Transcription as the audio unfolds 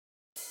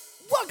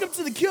Welcome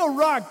to the Kill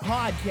Rock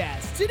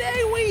Podcast.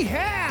 Today we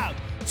have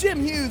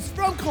Jim Hughes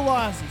from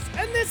Colossus,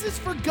 and this is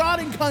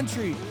Forgotten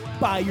Country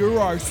by Your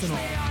Arsenal.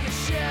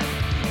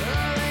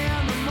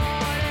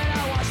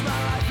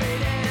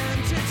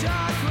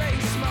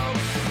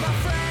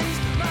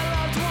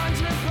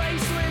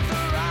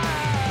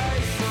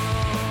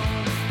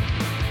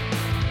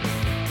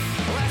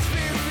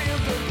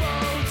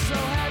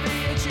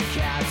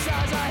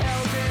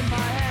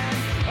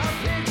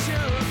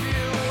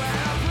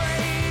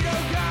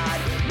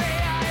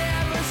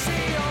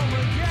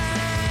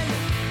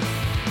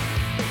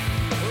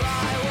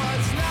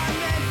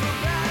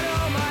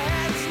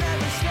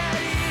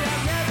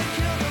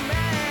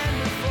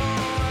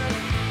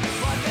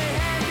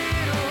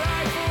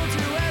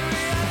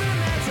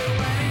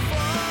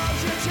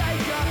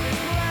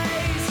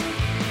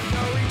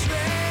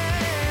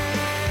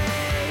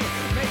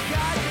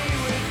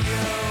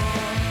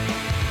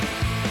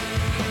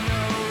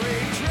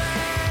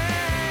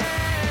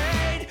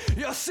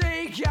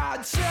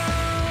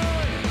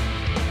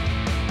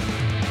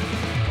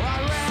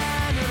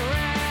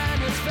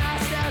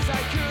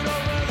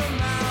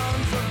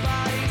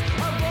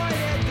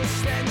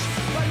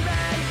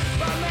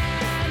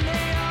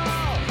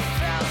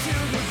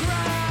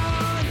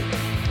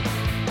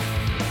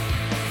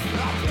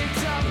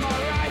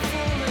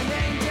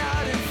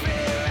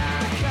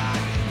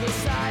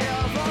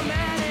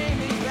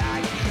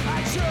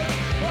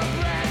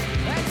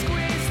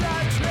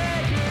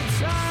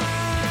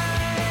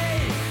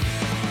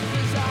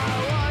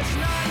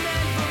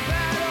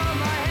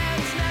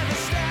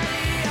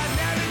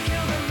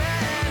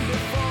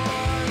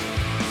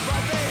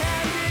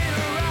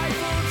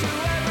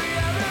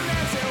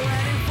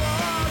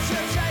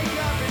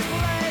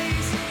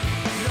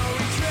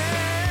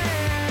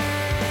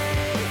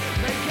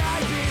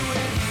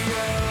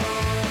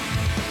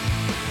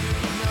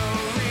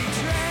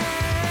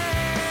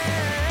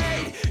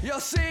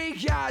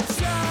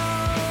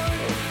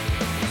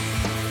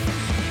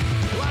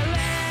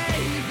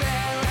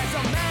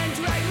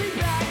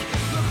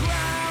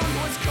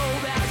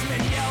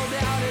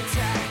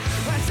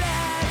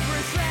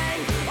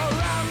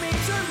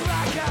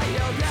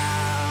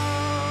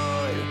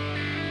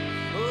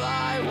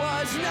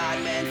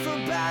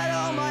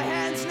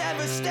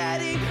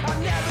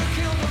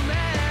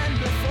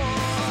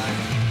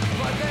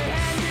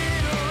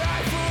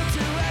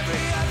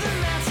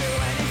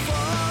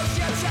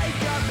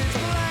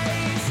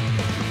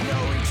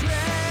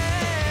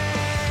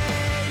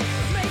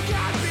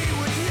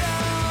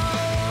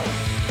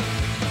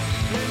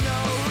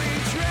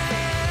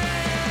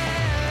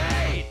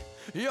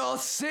 You'll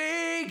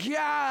see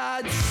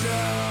God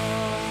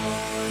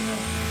soon.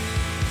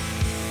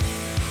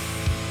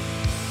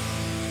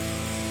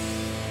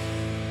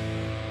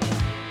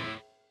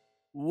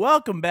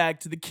 Welcome back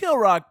to the Kill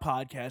Rock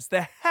Podcast,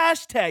 the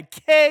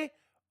hashtag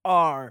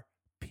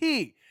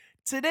KRP.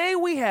 Today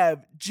we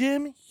have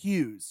Jim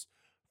Hughes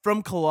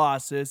from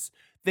Colossus.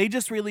 They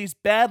just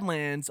released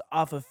Badlands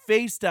off of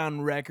Face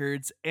Down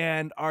Records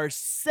and are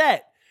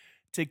set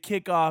to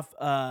kick off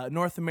a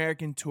North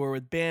American tour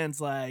with bands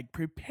like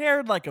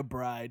Prepared Like a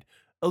Bride,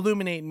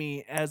 Illuminate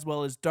Me, as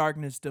well as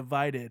Darkness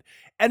Divided.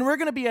 And we're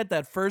going to be at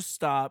that first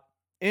stop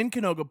in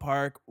Canoga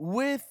Park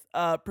with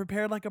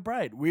Prepared Like a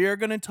Bride. We are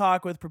going to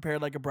talk with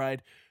Prepared Like a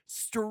Bride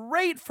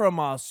straight from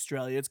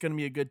Australia. It's going to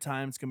be a good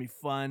time. It's going to be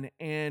fun.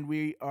 And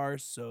we are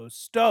so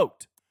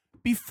stoked.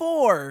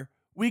 Before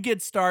we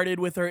get started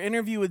with our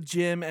interview with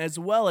Jim, as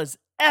well as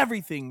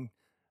everything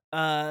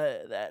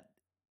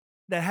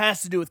that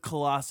has to do with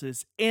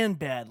Colossus and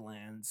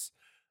Badlands,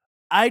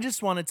 I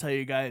just want to tell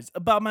you guys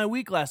about my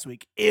week last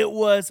week. It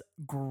was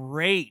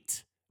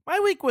great. My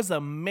week was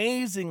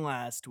amazing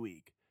last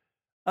week.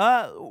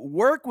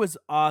 Work was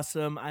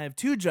awesome. I have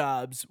two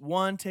jobs,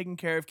 one taking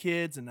care of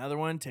kids, another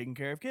one taking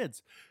care of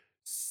kids.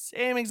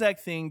 Same exact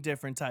thing,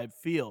 different type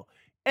feel.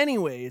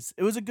 Anyways,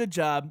 it was a good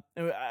job,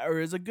 or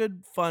it was a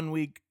good fun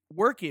week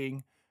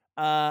working.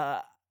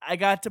 I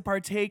got to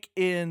partake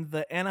in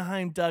the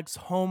Anaheim Ducks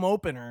home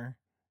opener,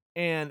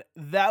 and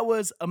that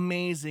was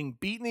amazing.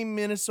 Beating the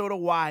Minnesota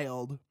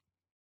Wild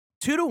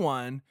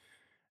 2-1,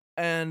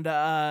 and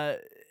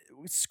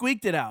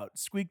squeaked out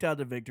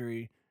the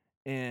victory.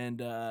 And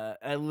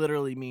I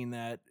literally mean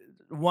that.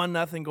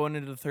 1-0 going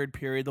into the third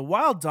period. The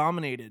Wild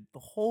dominated the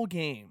whole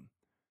game,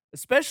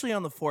 especially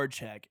on the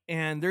forecheck,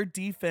 and their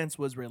defense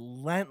was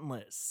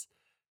relentless.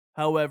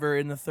 However,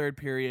 in the third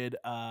period,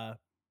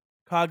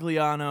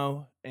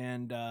 Cogliano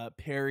and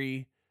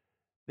Perry,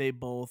 they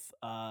both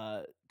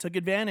took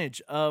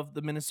advantage of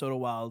the Minnesota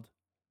Wild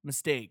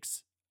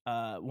mistakes.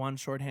 One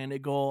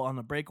shorthanded goal on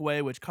the breakaway,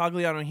 which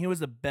Cogliano, he was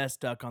the best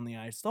Duck on the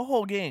ice the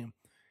whole game.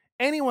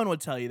 Anyone would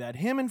tell you that.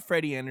 Him and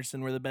Freddie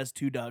Anderson were the best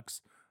two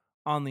Ducks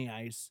on the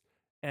ice.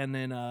 And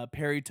then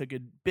Perry took a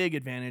big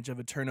advantage of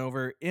a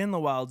turnover in the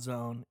Wild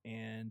zone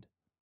and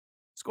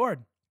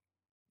scored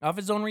off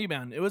his own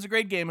rebound. It was a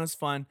great game. It was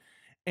fun.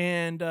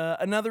 And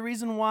another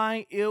reason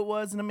why it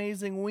was an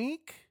amazing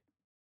week,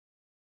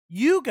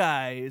 you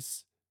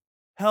guys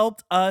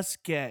helped us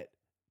get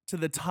to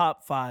the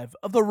top 5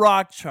 of the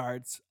rock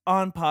charts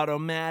on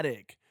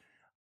Podomatic.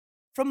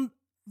 From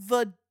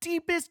the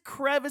deepest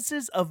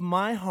crevices of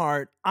my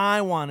heart,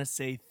 I want to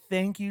say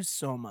thank you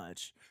so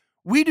much.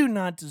 We do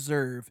not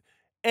deserve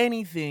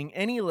anything,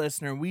 any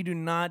listener, we do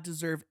not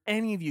deserve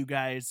any of you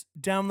guys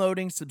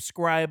downloading,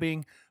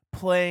 subscribing,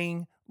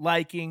 playing,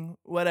 liking,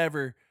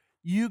 whatever.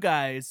 You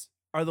guys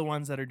are the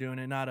ones that are doing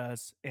it, not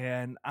us.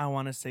 And I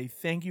want to say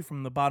thank you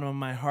from the bottom of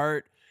my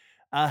heart.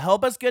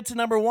 Help us get to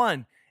number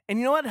 1. And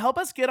you know what? Help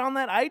us get on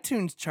that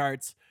iTunes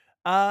charts.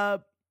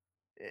 That's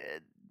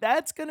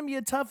going to be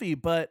a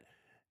toughie, but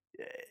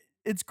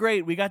it's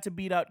great. We got to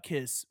beat out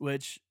Kiss,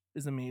 which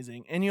is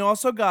amazing. And you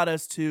also got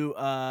us to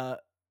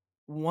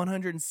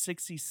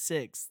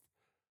 166th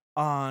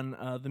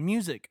on the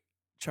music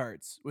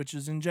charts, which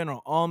is in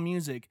general all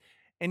music.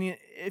 And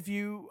if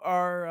you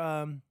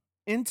are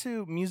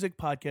into music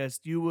podcasts,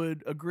 you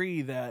would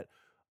agree that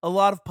a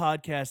lot of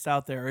podcasts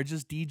out there are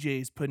just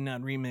DJs putting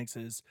out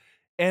remixes.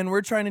 And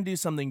we're trying to do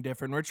something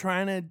different. We're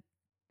trying to,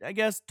 I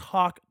guess,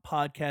 talk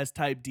podcast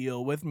type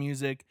deal with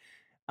music,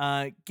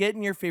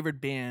 getting your favorite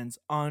bands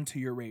onto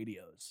your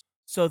radios.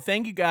 So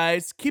thank you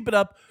guys. Keep it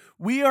up.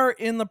 We are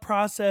in the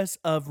process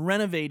of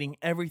renovating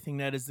everything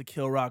that is the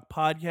Kill Rock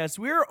podcast.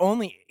 We're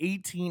only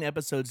 18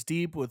 episodes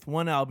deep with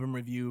one album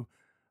review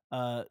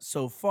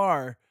so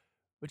far,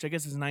 which I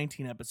guess is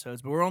 19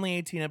 episodes, but we're only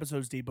 18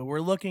 episodes deep, but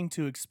we're looking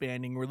to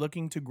expanding. We're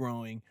looking to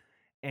growing,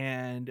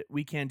 and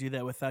we can't do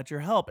that without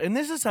your help. And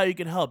this is how you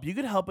could help. You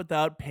could help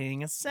without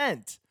paying a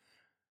cent.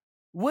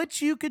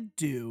 What you could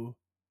do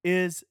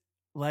is,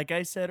 like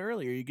I said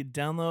earlier, you could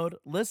download,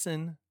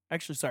 listen,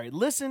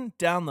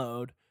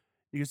 download.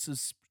 You can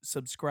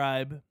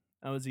subscribe.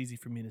 That was easy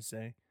for me to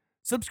say.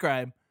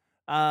 Subscribe,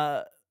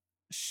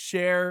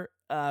 share,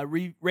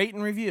 rate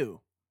and review.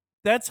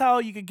 That's how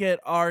you could get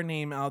our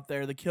name out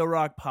there, the Kill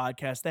Rock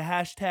Podcast, the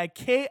hashtag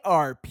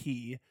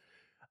KRP.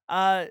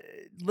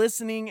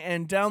 Listening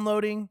and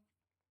downloading,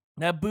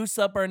 that boosts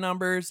up our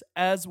numbers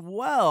as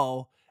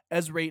well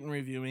as rate and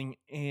reviewing.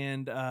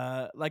 And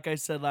like I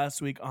said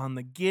last week on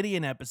the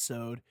Gideon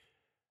episode,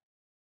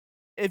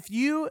 if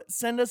you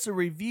send us a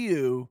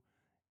review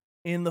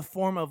in the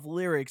form of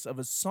lyrics of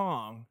a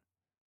song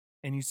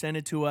and you send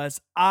it to us,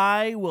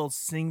 I will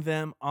sing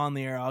them on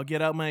the air. I'll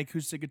get out my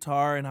acoustic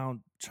guitar and I'll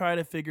try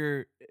to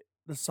figure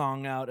the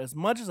song out as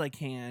much as I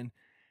can,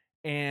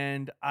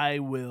 and I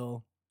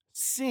will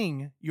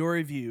sing your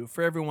review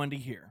for everyone to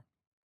hear.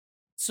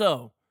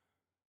 So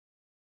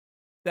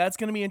that's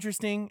going to be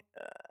interesting.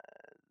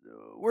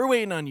 We're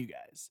waiting on you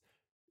guys.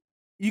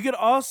 You could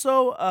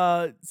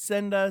also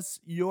send us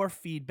your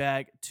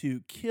feedback to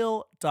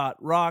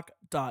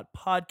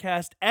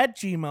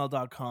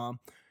kill.rock.podcast@gmail.com.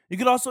 You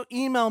could also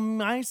email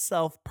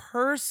myself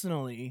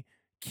personally,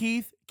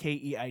 Keith,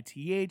 Keith,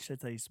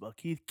 that's how you spell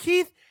Keith,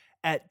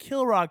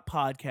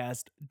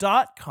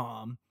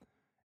 Keith@killrockpodcast.com.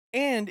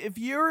 And if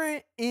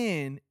you're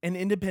in an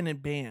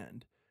independent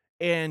band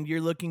and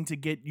you're looking to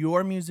get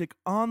your music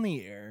on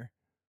the air,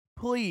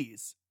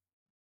 please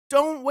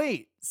don't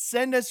wait.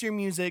 Send us your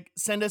music,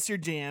 send us your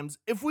jams.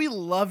 If we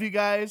love you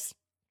guys,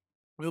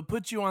 we'll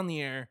put you on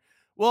the air.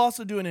 We'll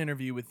also do an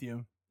interview with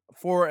you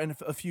for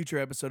a future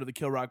episode of the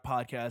Kill Rock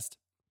Podcast.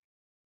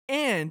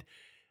 And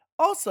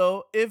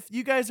also, if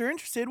you guys are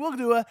interested, we'll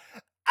do a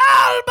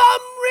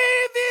album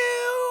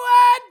review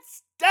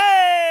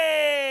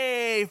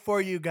Wednesday for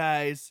you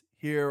guys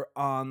here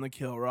on the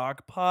Kill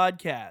Rock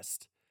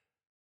Podcast.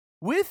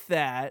 With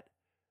that,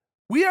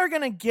 we are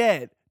going to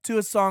get to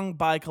a song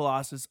by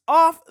Colossus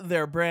off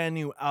their brand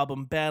new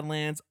album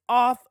Badlands,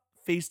 off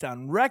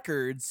Facedown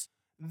Records.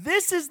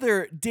 This is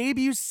their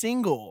debut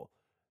single.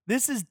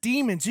 This is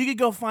Demons. You could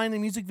go find the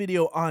music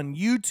video on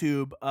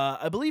YouTube.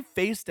 I believe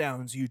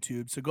Facedown's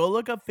YouTube. So go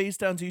look up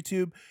Facedown's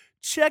YouTube.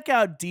 Check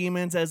out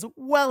Demons as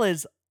well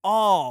as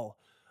all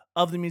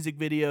of the music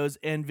videos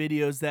and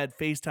videos that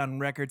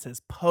Facedown Records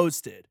has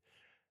posted.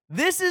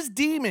 This is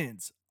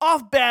Demons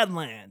off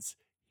Badlands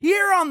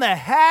here on the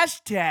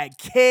hashtag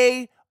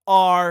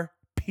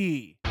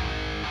KRP.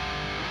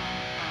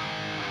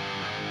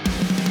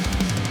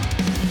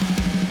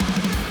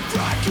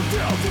 I can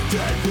feel the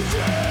dead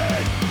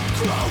within,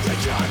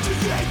 crawling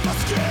underneath my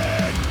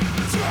skin,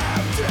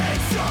 trapped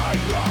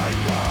inside my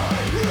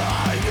mind,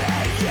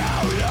 running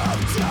out of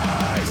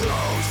time,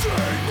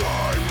 losing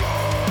my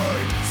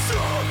mind,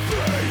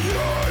 something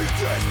in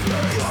this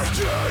place I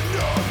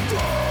cannot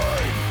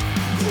find,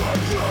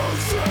 I'm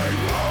losing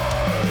my mind.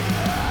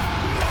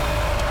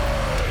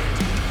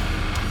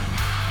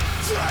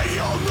 They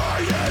all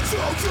lie into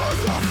the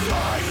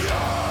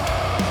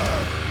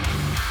fire,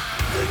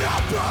 and I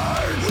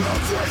burn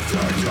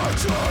everything I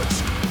touch.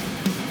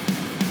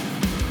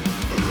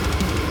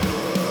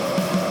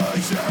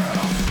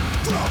 Yeah,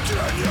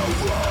 broken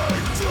away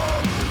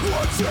from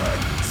what's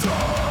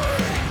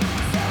inside.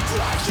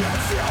 I can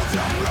feel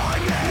them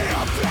running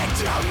up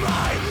into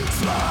my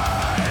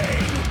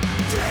spine.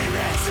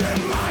 Demons in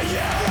my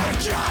head,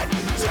 got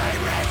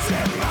demons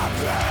in my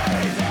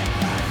pain.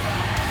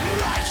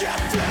 I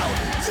can feel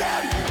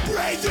them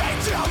breathing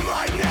down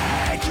my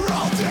neck.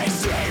 All these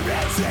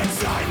demons in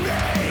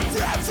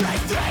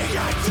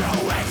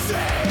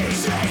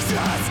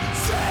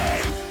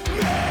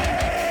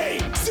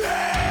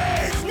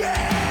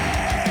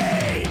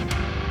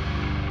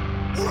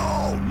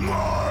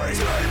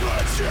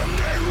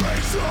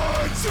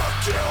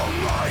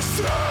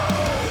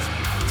myself.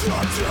 The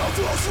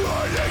devil's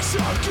riding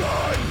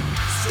shotgun,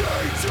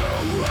 stay too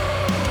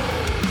low.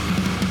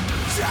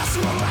 Just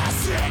one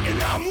last hit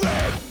and I'm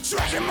lit,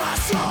 dragging my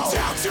soul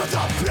down to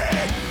the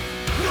pit.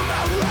 No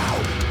matter how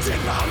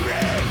deep I'm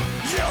in,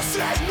 you'll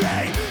save me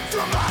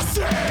from my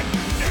sin.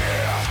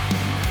 Yeah.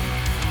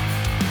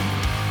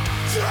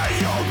 They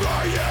hold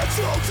my hands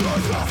over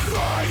the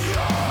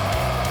fire,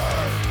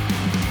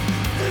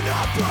 and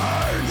I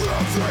burn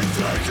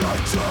everything I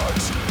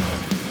touch.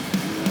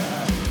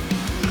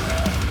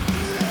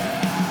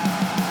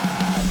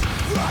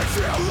 I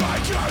feel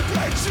like I've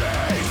been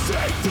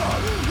chasing the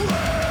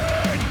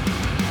wind.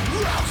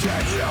 How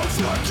can you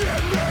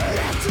forgive me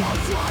after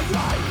what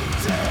I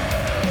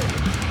did?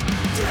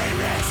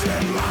 Demons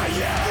in my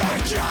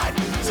head, God,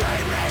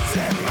 demons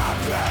in my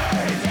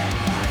pain.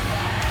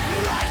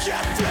 I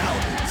can feel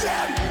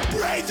them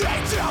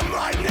breathing down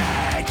my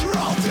neck.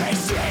 All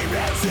these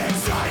demons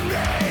inside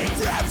me,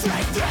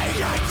 everything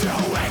I do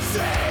and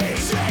say.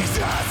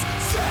 Jesus,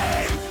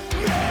 save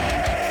me,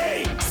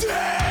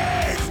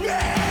 save me.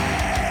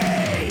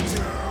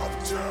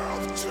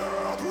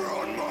 Tap,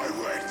 run my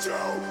way to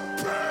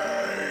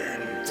pain.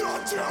 The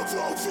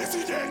devil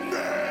visited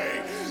me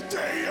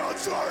the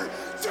other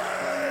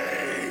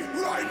day.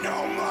 I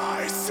know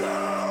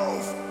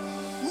myself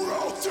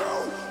will do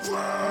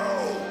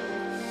well.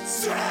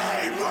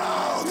 Same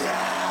old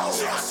hell,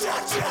 just a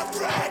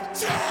different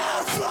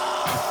devil.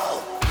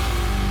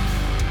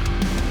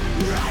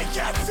 I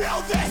can feel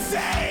this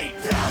hate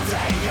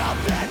building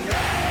up in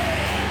me.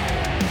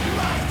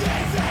 My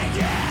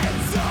thinking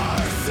ends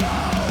are so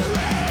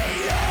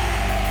raining.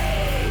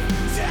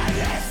 Dead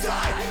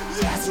inside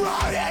this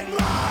rotten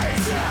mind.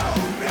 Too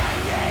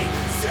many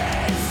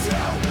sins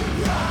to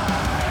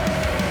write.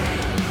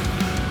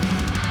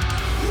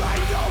 I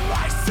know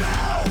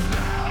myself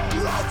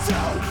will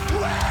do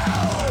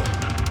well.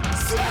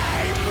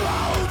 Same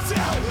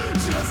motel,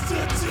 just a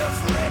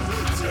different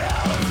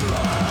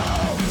devil.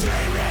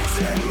 Demons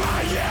in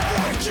my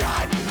head,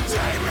 God,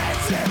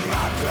 demons in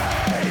my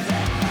pain.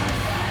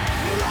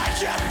 I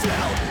can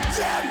feel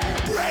them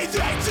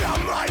breathing down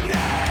my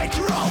neck.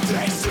 All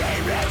these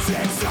demons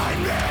inside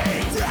me,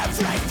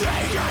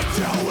 everything I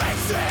do and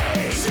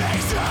say.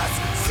 Jesus,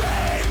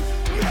 save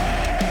me,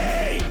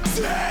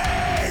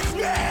 save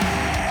me.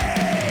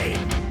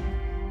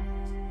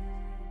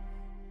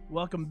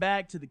 Welcome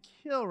back to the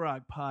Kill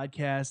Rock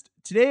Podcast.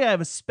 Today I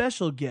have a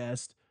special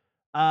guest.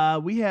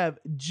 We have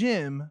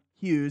Jim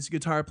Hughes,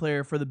 guitar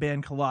player for the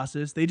band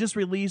Colossus. They just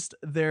released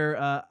their,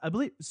 I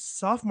believe,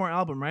 sophomore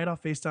album, right,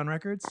 off Facedown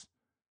Records?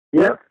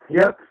 Yep.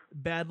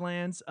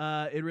 Badlands.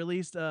 It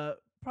released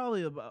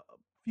probably about a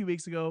few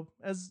weeks ago.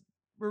 As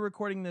we're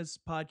recording this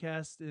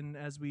podcast and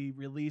as we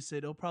release it,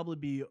 it'll probably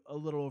be a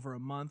little over a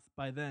month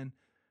by then.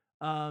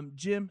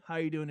 Jim, how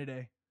are you doing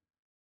today?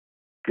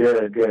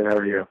 Good. How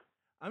are you?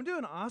 I'm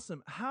doing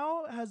awesome.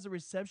 How has the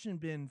reception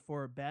been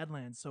for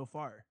Badlands so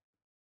far?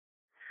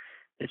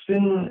 It's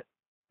been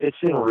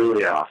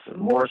really awesome,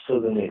 more so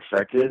than we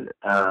expected.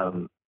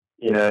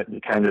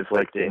 Kind of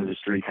like the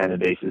industry kind of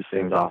bases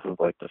things off of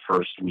like the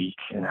first week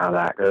and how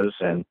that goes,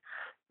 and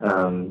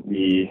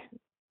we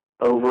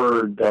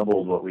over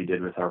doubled what we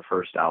did with our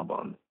first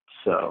album.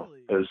 So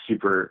Really? it was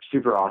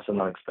super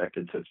awesome,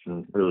 unexpected. So it's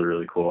been really,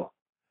 really cool.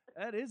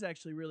 That is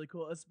actually really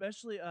cool,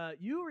 especially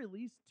you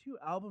released 2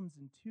 albums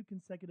in 2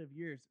 consecutive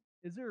years.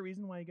 Is there a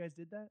reason why you guys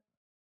did that?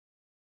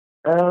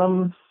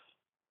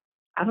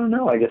 I don't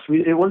know. I guess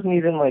it wasn't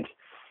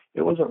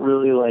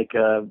really like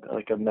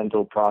a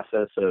mental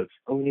process of,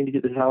 oh, we need to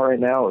get this out right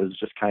now. It was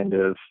just kind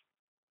of,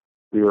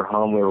 we were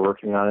home, we were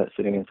working on it,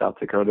 sitting in South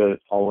Dakota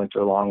all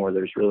winter long where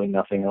there's really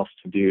nothing else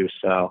to do.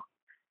 So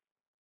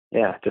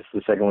yeah, just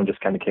the second one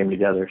just kind of came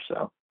together.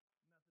 So,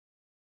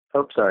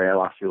 oh, sorry, I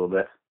lost you a little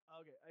bit.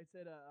 Okay, I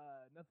said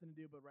nothing to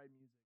do but write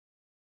music.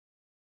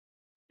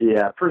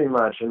 Yeah, pretty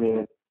much. I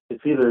mean,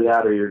 it's either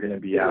that or you're going to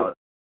be out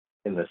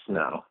in the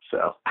snow.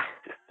 So.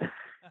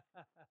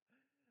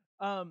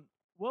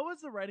 What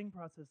was the writing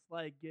process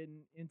like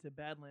getting into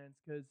Badlands?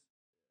 Because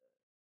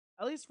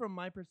at least from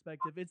my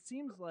perspective, it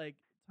seems like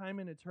Time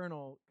and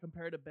Eternal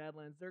compared to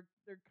Badlands, they're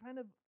kind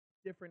of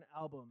different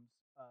albums,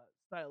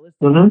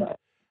 stylistically. Mm-hmm.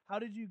 How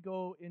did you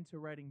go into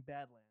writing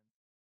Badlands?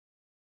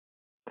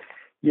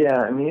 Yeah,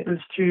 I mean, it was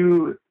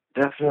 2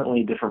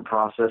 definitely different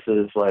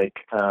processes. Like,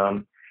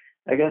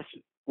 I guess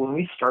when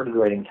we started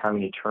writing Time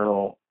and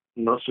Eternal,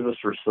 most of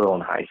us were still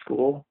in high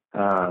school.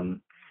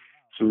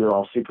 So we were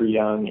all super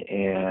young,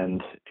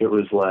 and it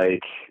was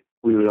like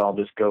we would all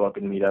just go up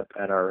and meet up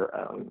at our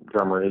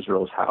drummer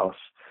Israel's house,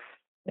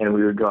 and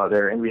we would go out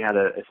there, and we had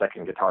a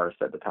second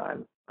guitarist at the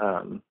time.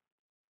 And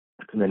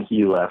then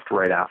he left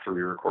right after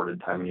we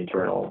recorded Time and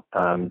Eternal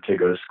to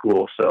go to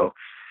school. So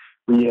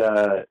we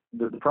the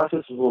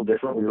process was a little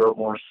different. We wrote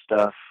more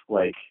stuff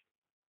like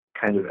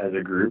kind of as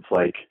a group,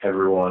 like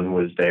everyone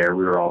was there.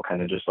 We were all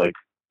kind of just like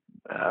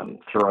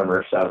throwing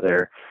riffs out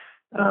there.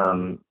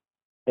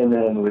 And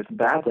then with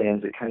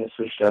Badlands, it kind of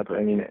switched up.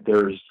 I mean,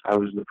 I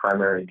was the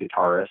primary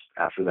guitarist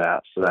after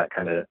that, so that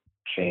kind of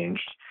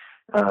changed.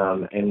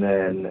 And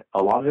then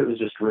a lot of it was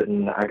just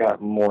written. I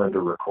got more into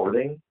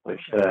recording,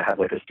 which Okay. had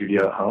like a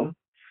studio at home.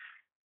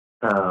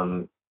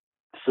 Um,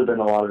 so then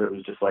a lot of it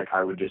was just like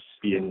I would just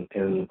be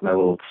in my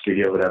little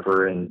studio,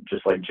 whatever, and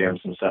just like jam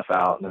some stuff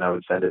out, and then I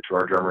would send it to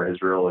our drummer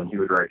Israel, and he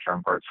would write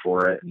drum parts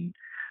for it. And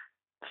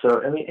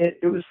so I mean,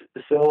 it was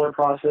a similar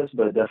process,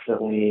 but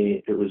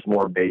definitely it was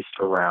more based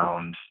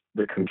around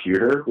the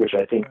computer, which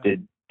I think Right.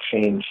 did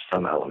change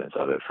some elements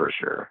of it for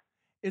sure.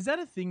 Is that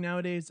a thing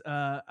nowadays?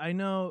 I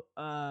know,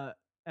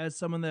 as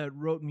someone that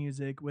wrote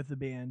music with the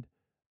band,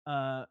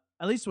 at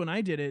least when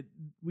I did it,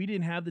 we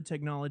didn't have the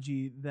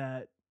technology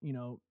that,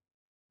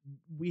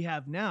 we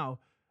have now.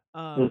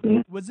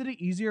 Hmm. Was it an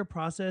easier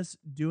process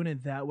doing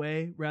it that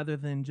way rather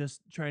than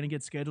just trying to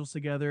get schedules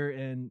together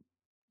and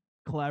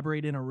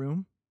collaborate in a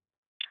room?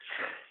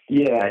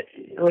 Yeah,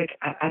 like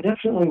I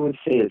definitely would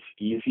say it's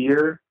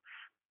easier.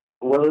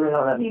 Whether or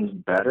not that means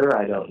better,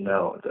 I don't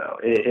know though.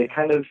 It Okay.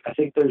 kind of I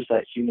think there's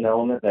that human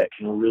element that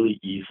can really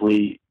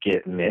easily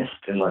get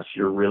missed unless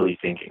you're really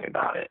thinking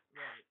about it.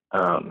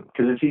 Right.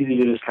 Because it's easy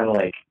to just kind of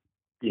like,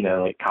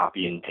 like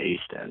copy and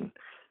paste and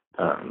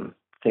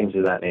things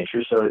of that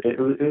nature. So it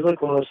was like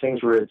one of those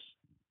things where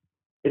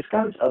it's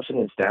got its ups and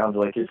its downs.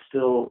 Like it's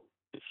still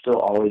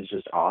always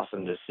just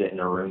awesome to sit in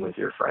a room with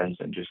your friends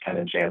and just kind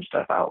of jam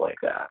stuff out like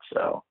that.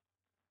 So.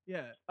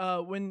 Yeah.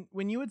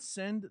 When you would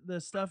send the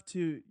stuff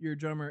to your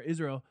drummer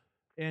Israel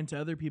and to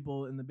other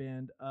people in the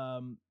band,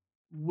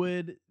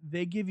 would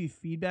they give you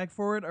feedback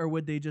for it, or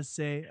would they just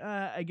say,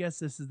 "I guess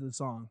this is the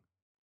song"?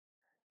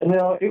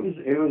 No,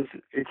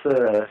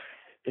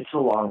 it's a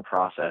long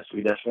process.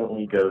 We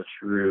definitely Right. go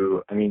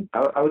through. I mean,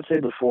 I would say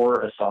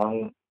before a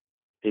song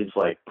is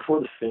like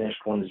before the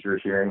finished ones you're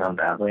hearing on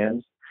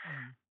Badlands.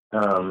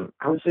 Mhm.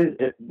 I would say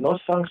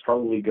most songs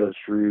probably go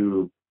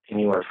through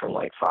anywhere from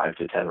like 5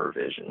 to 10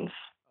 revisions.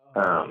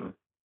 Oh, Um,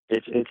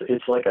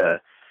 it's like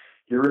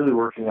you're really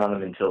working on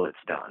them until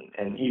it's done.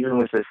 And even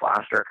with this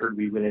last record,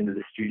 we went into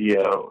the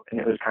studio and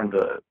it was kind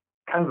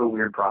of a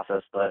weird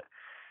process, but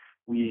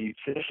we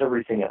finished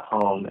everything at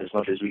home as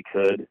much as we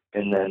could,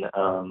 and then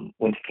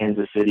went to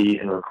Kansas City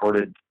and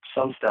recorded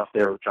some stuff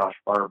there with Josh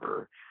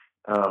Barber.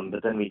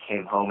 But then we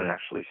came home and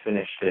actually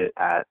finished it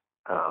at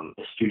a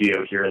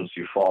studio here in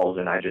Sioux Falls,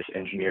 and I just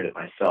engineered it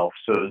myself.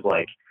 So it was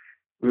like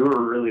wow. we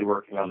were really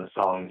working on the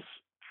songs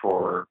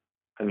for,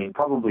 I mean,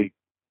 probably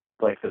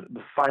like the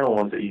final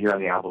ones that you hear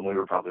on the album, we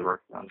were probably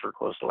working on for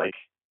close to like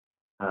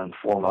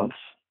 4 months,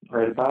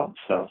 right Okay. about.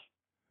 So,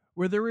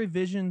 Were there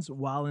revisions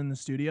while in the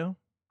studio?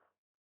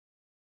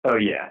 oh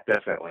yeah,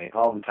 definitely,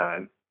 all the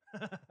time.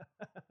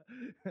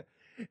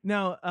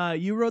 Now,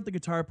 you wrote the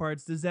guitar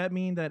parts. Does that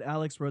mean that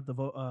Alex wrote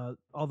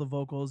all the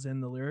vocals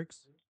and the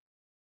lyrics?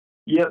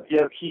 Yep,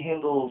 yep. He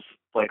handles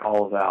like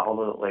all of that, all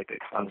the like the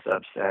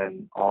concepts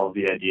and all of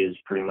the ideas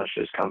pretty much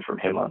just come from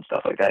him on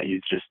stuff like that.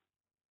 He's just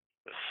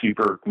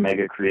super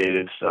mega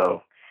creative,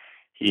 so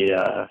he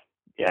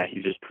yeah,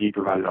 he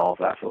provided all of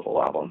that for the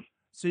whole album.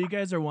 So you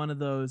guys are one of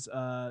those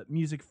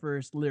music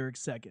first, lyrics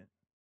second,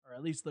 or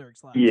at least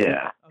lyrics last.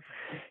 Yeah.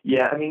 Okay.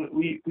 Yeah, I mean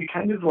we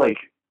kind of like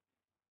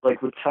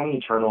with Tiny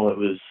Eternal it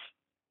was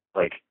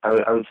like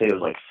I would say it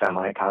was like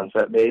semi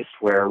concept based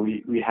where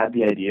we had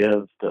the idea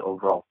of the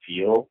overall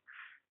feel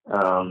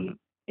um,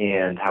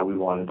 and how we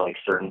wanted like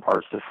certain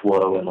parts to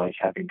flow and like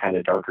having kind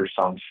of darker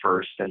songs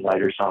first and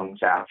lighter songs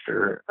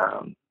after.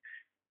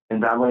 And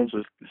Badlands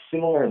was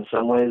similar in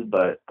some ways,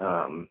 but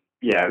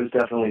yeah, it was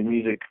definitely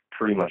music.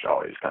 Pretty much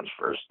always comes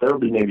first. There will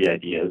be maybe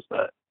ideas,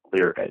 but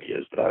lyric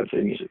ideas, but I would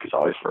say music is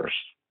always first.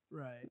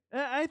 Right.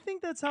 I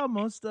think that's how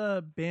most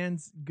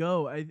bands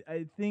go.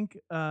 I think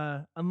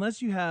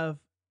unless you have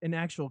an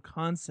actual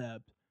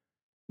concept,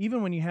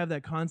 even when you have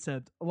that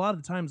concept, a lot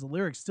of the times the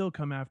lyrics still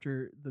come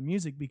after the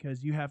music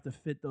because you have to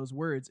fit those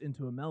words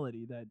into a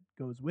melody that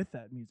goes with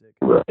that music.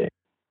 Right.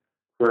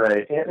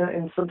 Right.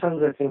 And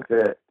sometimes I think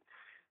that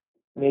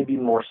maybe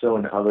more so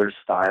in other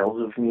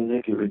styles of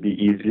music, it would be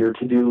easier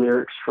to do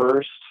lyrics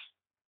first.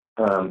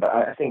 But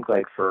I think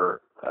like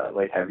for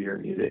like heavier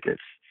music,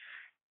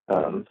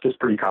 it's just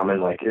pretty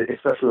common. Like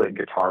especially like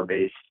guitar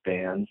based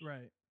bands,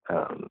 Right.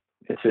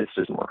 it's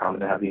just more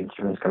common to have the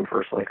instruments come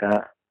first like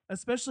that.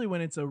 Especially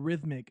when it's a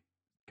rhythmic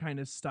kind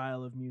of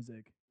style of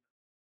music.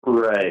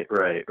 Right,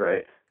 right,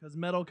 right. Because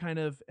metal kind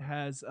of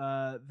has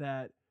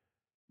that,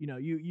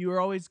 you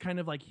are always kind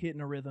of like hitting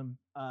a rhythm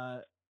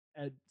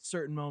at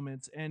certain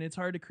moments, and it's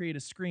hard to create a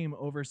scream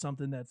over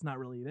something that's not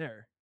really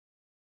there.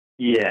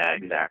 Yeah,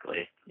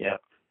 exactly. Yep.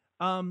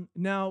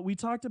 Now we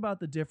talked about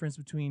the difference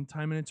between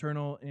Time and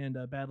Eternal and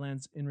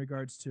Badlands in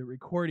regards to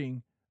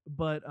recording,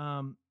 but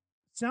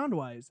sound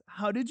wise,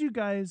 how did you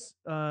guys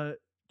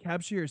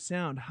capture your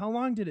sound? How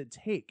long did it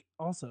take?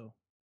 Also,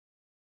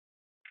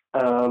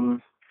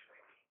 Um,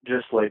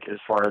 just like as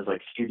far as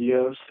like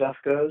studio stuff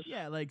goes.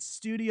 yeah, like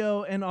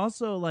studio and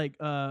also like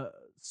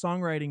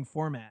songwriting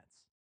formats.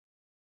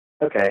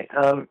 Okay.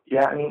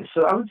 Yeah, I mean,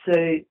 so I would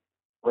say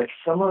like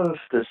some of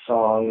the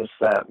songs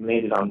that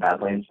made it on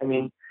Badlands. I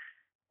mean,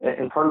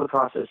 and part of the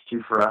process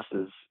too for us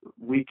is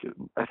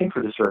I think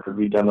for this record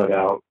we demoed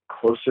out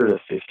closer to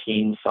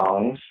 15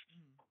 songs.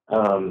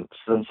 So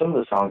in some of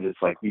the songs,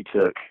 it's like we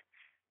took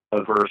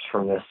a verse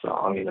from this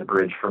song and a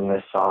bridge from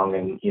this song,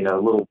 and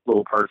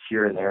little parts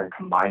here and there, and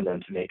combined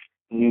them to make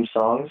new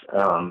songs.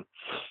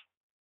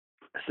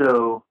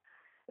 So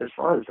as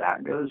far as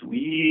that goes,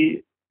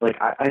 we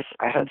I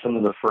had some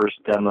of the first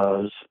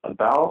demos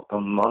about a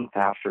month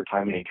after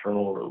Time and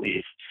Eternal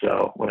released.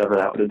 So whatever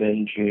that would have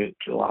been,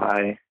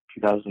 July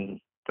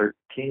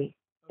 2013,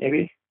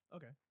 maybe.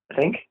 Okay. I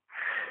think.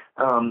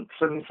 So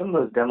I mean, some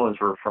of those demos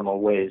were from a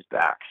ways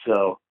back.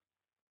 So,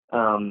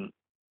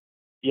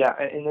 yeah,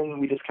 and then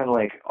we just kind of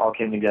like all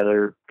came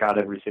together, got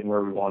everything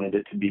where we wanted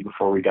it to be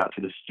before we got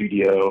to the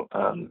studio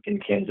in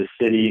Kansas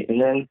City.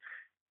 And then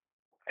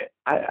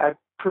I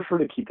prefer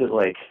to keep it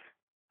like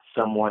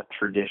somewhat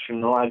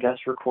traditional, I guess,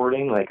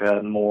 recording, like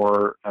a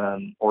more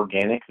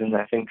organic than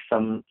I think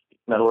some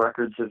metal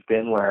records have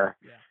been, where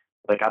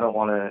like I don't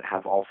want to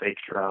have all fake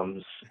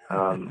drums.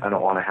 I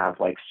don't want to have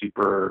like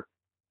super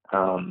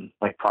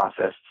like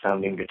processed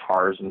sounding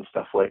guitars and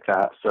stuff like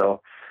that.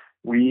 So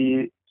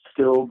we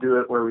still do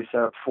it where we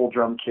set up full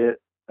drum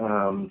kit.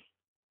 And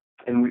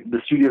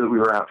the studio that we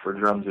were at for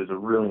drums is a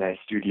really nice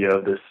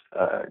studio. This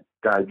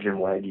guy, Jim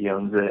Waggy,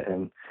 owns it,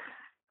 and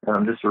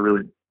just a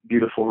really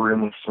beautiful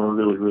room with some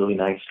really, really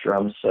nice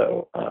drums.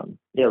 So,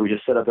 yeah, we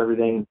just set up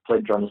everything,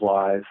 played drums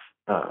live.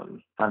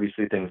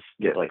 Obviously things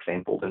get like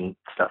sampled and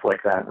stuff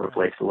like that and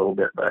replaced a little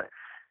bit, but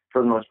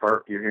for the most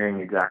part, you're hearing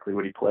exactly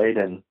what he played.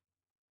 And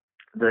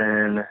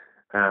then,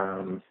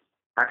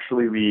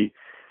 actually we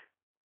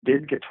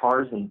did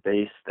guitars and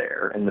bass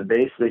there, and the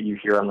bass that you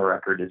hear on the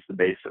record is the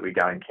bass that we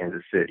got in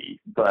Kansas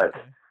City, but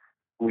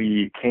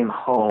we came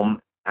home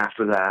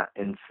after that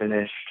and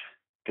finished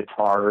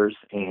guitars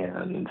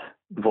and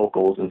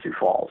vocals in Sioux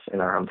Falls in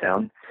our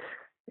hometown.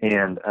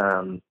 And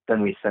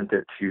then we sent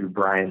it to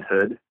Brian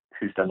Hood,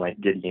 who's done like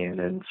Gideon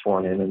and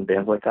Sworn In and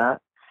bands like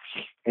that.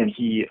 And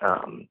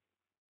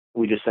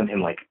we just sent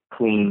him like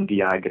clean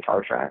DI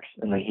guitar tracks,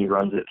 and then he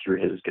runs it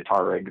through his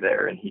guitar rig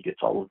there, and he gets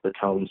all of the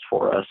tones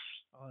for us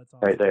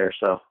right there.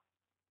 So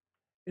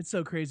it's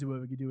so crazy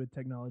what we can do with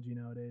technology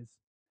nowadays.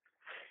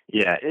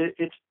 Yeah,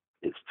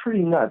 it's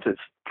pretty nuts. It's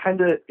kind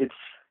of it's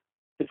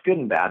good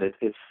and bad.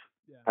 It's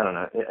I don't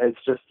know. It's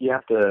just, you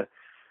have to,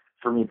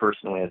 for me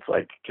personally, it's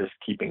like just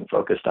keeping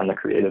focused on the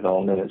creative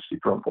element is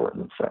super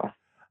important. So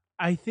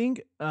I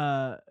think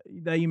that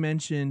you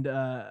mentioned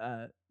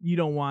you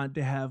don't want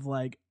to have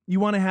like, you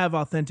want to have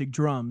authentic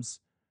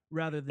drums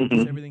rather than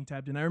just everything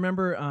typed in. I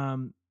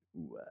remember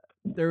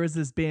there was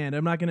this band,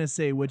 I'm not going to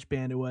say which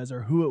band it was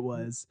or who it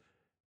was,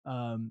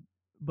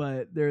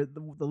 but the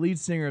lead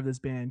singer of this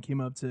band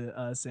came up to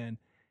us and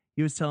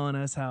he was telling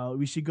us how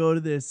we should go to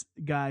this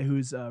guy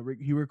who's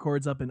he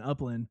records up in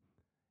Upland,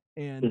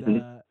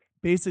 and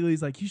basically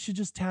he's like, you should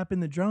just tap in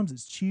the drums,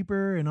 it's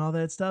cheaper and all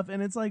that stuff.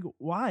 And it's like,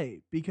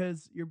 why?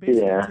 Because you're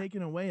basically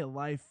taking away a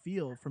live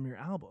feel from your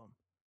album.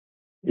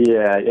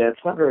 Yeah, it's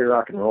not very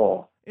rock and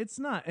roll. It's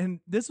not. And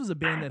this was a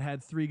band that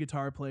had 3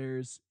 guitar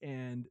players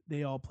and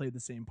they all played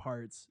the same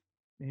parts.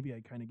 Maybe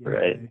I kind of gave it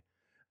away.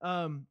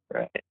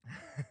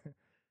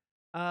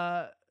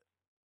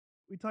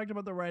 We talked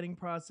about the writing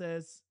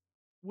process.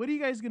 What are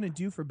you guys going to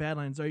do for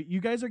Badlands? You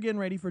guys are getting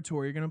ready for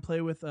tour. You're going to play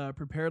with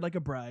Prepared Like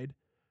a Bride.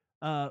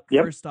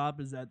 First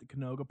stop is at the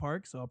Canoga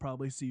Park, so I'll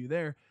probably see you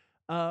there.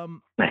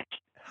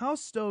 How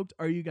stoked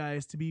are you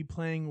guys to be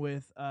playing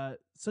with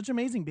such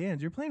amazing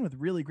bands? You're playing with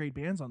really great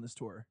bands on this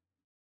tour.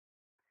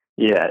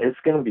 Yeah, it's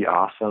going to be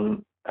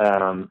awesome.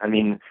 I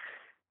mean,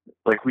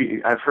 like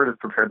I've heard of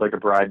Prepared Like a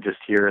Bride just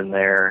here and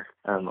there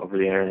over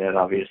the internet.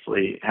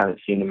 Obviously, haven't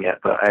seen them yet,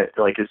 but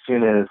as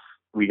soon as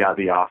we got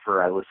the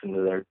offer, I listened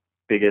to their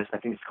biggest, I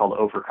think it's called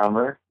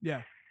Overcomer.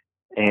 Yeah.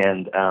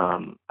 And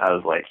I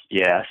was like,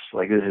 yes,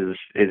 like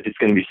it's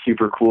going to be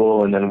super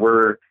cool. And then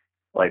we're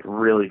like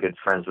really good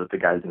friends with the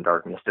guys in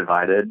Darkness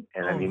Divided,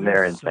 and I mean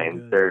they're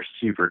insane. So they're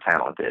super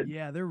talented.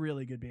 Yeah, they're a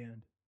really good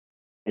band.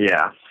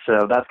 Yeah,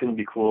 so that's going to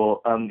be cool.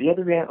 The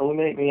other band,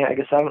 Eliminate Me, I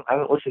guess I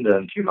haven't listened to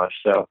them too much,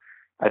 so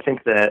I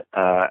think that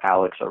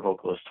Alex, our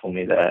vocalist, told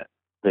me that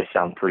they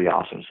sound pretty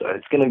awesome. So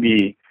it's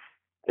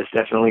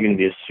definitely going to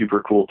be a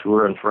super cool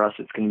tour, and for us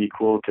it's going to be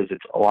cool because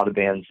it's a lot of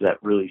bands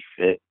that really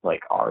fit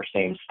like our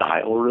same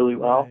style really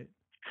well. Right.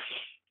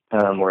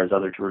 Whereas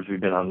other tours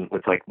we've been on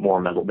with like more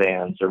metal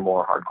bands or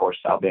more hardcore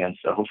style bands,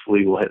 so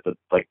hopefully we'll hit the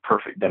like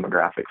perfect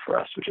demographic for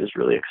us, which is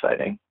really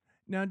exciting.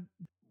 Now,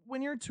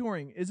 when you're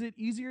touring, is it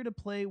easier to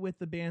play with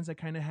the bands that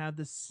kind of have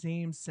the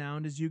same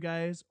sound as you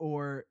guys,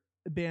 or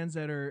bands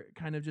that are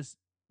kind of just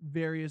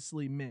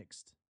variously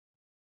mixed?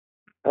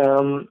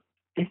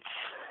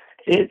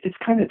 It's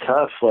kind of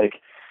tough. Like,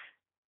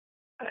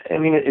 I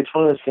mean, it's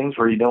one of those things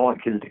where you don't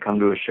want kids to come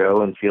to a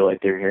show and feel like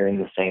they're hearing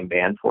the same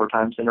band 4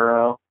 times in a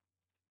row.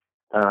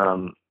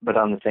 But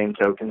on the same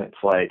token, it's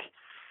like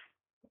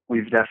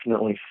we've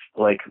definitely,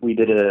 like, we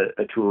did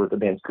a tour with the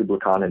bands Kubla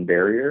Khan and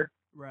Barrier,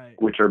 right,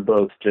 which are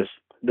both just,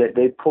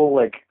 they pull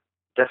like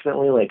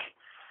definitely like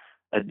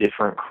a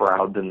different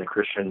crowd than the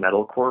Christian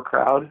metalcore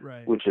crowd,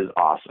 right, which is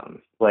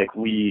awesome. Like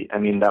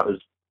that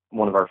was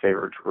one of our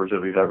favorite tours that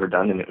we've ever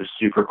done, and it was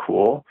super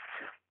cool.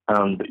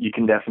 But you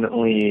can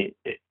definitely,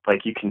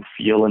 like, you can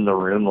feel in the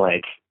room,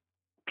 like,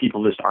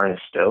 people just aren't as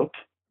stoked.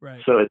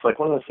 Right. So it's like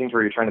one of those things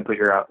where you're trying to put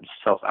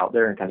yourself out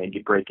there and kind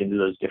of break into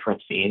those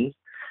different scenes.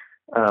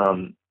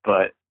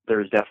 But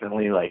there's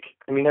definitely, like,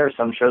 I mean, there are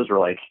some shows where,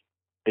 like,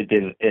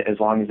 as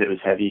long as it was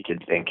heavy,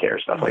 kids didn't care,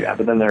 stuff like that.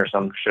 But then there are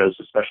some shows,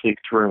 especially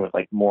touring with,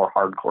 like, more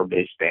hardcore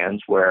based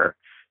bands where,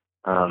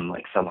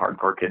 like, some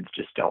hardcore kids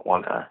just they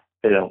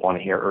don't want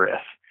to hear a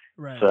riff.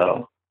 Right.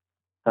 So,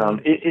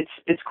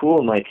 it's cool.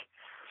 And, like,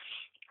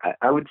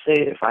 I would say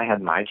if I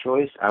had my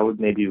choice, I would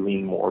maybe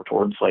lean more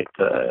towards, like,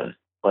 the,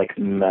 like,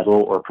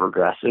 metal or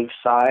progressive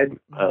side,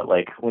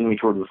 like when we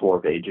toured with War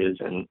of Ages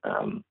and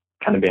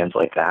kind of bands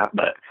like that.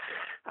 But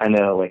I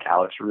know, like,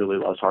 Alex really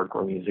loves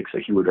hardcore music, so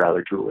he would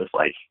rather tour with,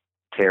 like,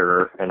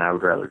 Terror, and I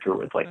would rather tour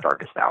with, like,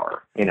 Darkest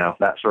Hour,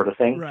 that sort of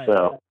thing. Right.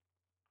 So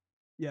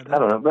Yeah. I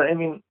don't know, but I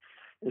mean,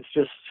 it's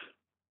just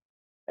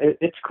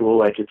it's cool.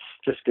 Like, it's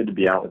just good to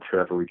be out with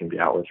whoever we can be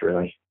out with,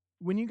 really.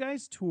 When you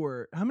guys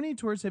tour, how many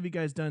tours have you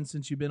guys done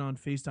since you've been on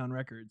Face Down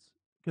Records?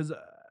 Because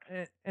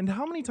and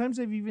how many times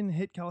have you even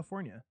hit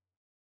California?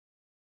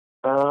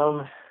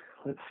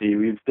 Let's see.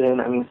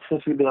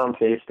 Since we've been on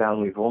Face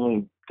Down, we've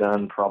only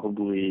done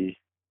probably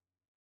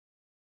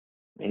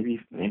maybe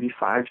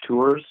 5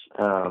 tours.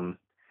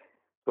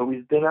 But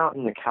we've been out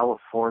in the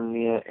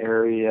California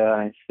area,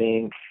 I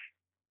think,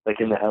 like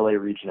in the LA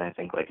region, I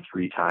think like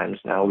 3 times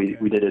now. Okay.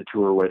 We did a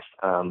tour with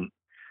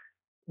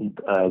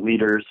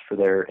Leaders for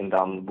their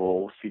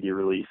Indomitable CD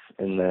release,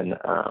 and then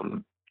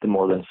the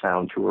More Than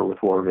Sound tour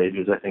with War of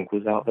Ages, I think,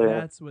 was out there.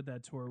 That's what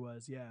that tour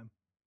was, yeah.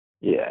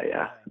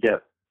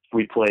 Yep.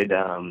 We played,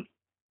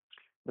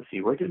 let's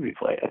see, where did we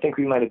play? I think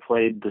we might have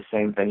played the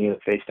same venue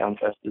that Face Down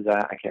Fest is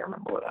at. I can't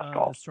remember what that's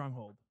called. The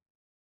Stronghold.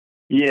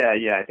 Yeah,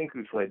 I think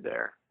we played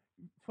there.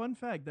 Fun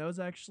fact, that was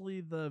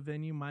actually the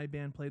venue my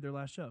band played their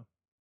last show.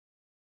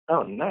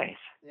 Oh, nice.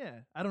 Yeah.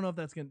 I don't know if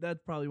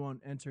that probably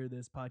won't enter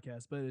this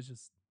podcast, but it's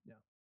just,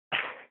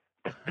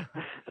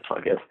 That's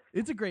all good.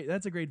 That's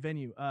a great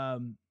venue.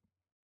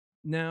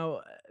 Now,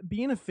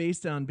 being a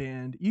Face Down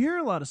band, you hear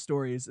a lot of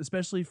stories,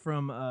 especially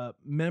from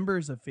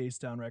members of Face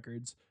Down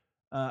Records.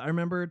 I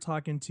remember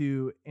talking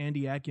to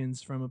Andy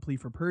Atkins from A Plea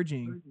for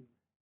Purging,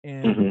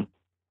 and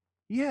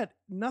he had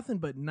nothing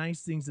but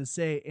nice things to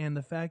say. And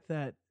the fact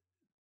that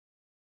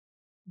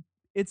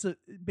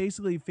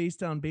basically Face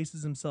Down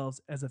bases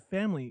themselves as a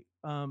family.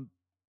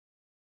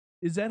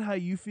 Is that how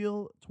you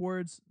feel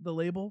towards the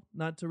label?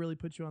 Not to really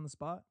put you on the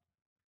spot.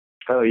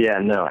 Oh yeah,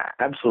 no,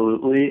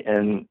 absolutely.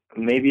 And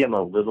maybe I'm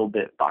a little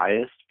bit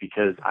biased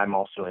because I'm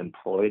also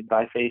employed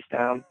by Face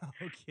Down.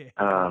 Okay.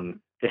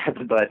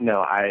 But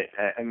no, I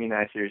mean,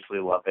 I seriously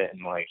love it.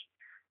 And like,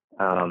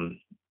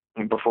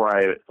 before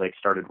I like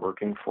started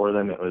working for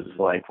them, it was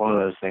like one of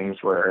those things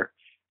where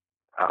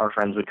our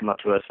friends would come up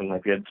to us, and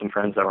like we had some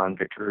friends that were on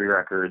Victory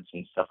Records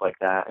and stuff like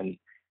that, and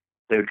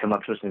they would come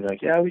up to us and be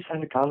like, "Yeah, we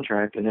signed a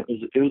contract, and it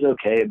was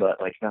okay,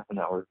 but like nothing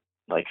that we're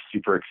like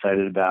super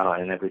excited about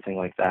and everything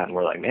like that." And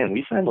we're like, "Man,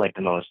 we signed like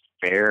the most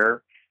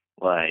fair,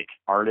 like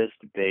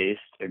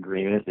artist-based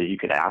agreement that you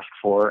could ask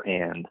for,"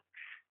 and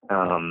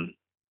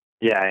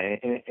yeah,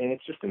 and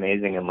it's just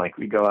amazing. And like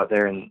we go out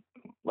there and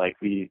like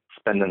we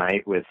spend the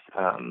night with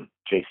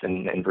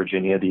Jason and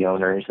Virginia, the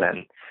owners,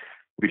 and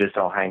we just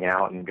all hang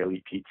out and go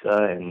eat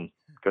pizza and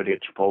go to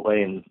get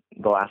Chipotle. And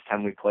the last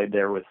time we played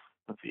there with,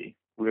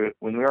 when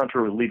we were on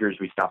tour with Leaders,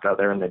 we stopped out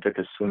there and they took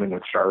us swimming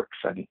with sharks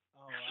and,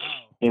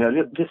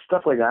 just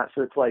stuff like that.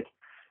 So it's like,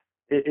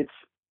 it's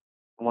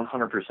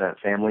 100%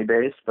 family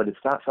based, but it's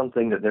not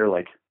something that they're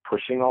like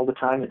pushing all the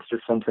time. It's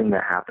just something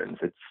that happens.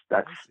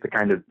 That's the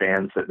kind of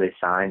bands that they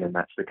sign, and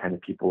that's the kind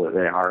of people that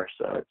they are.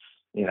 So it's,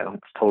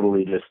 it's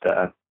totally just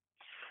the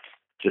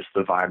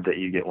vibe that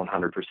you get 100%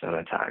 of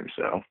the time.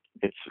 So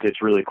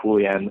it's really cool.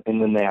 Yeah.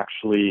 And then they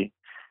actually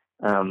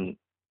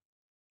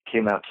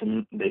came out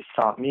they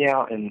sought me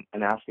out and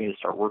asked me to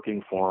start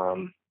working for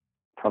them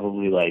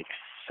probably like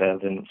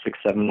 7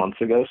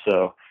 months ago.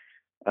 So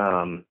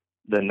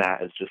then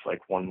that is just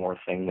like one more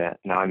thing that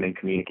now I'm in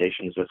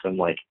communications with them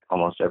like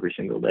almost every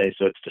single day.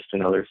 So it's just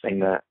another thing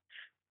that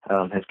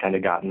has kind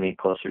of gotten me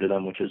closer to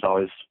them, which is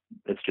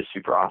it's just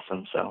super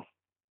awesome. So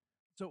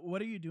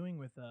what are you doing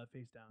with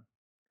Face Down?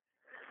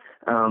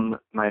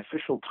 My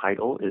official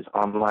title is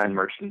online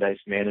merchandise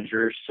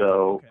manager.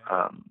 So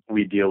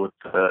we deal with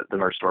the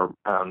merch store,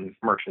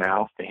 Merch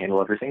Now. They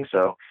handle everything.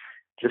 So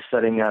just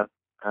setting up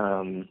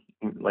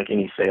like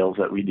any sales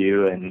that we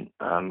do and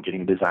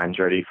getting designs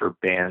ready for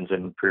bands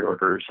and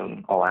pre-orders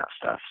and all that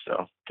stuff.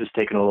 So just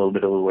taking a little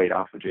bit of the weight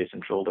off of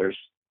Jason's shoulders.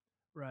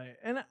 Right.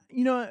 And,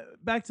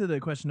 back to the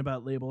question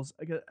about labels,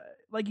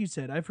 like you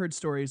said, I've heard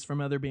stories from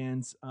other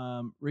bands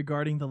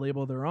regarding the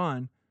label they're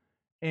on.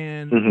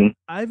 And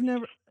I've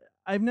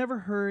never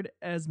heard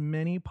as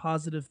many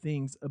positive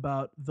things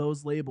about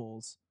those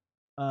labels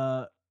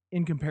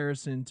in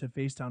comparison to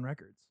Face Down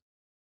Records.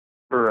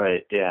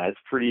 Right. Yeah,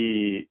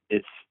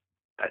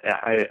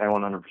 I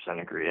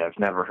 100% agree. I've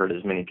never heard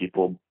as many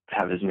people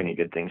have as many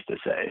good things to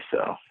say.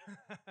 So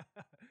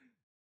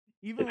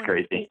even It's when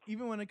it crazy.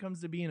 even when it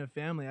comes to being a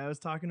family, I was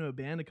talking to a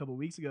band a couple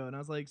weeks ago, and I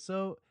was like,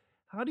 "So,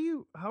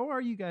 how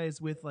are you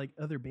guys with like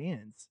other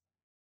bands?"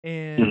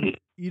 And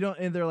you don't,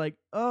 and they're like,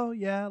 "Oh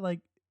yeah,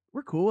 like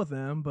we're cool with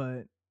them,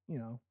 but you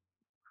know,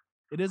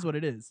 it is what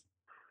it is."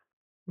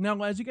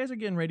 Now, as you guys are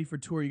getting ready for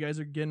tour, you guys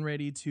are getting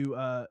ready to,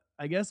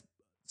 I guess,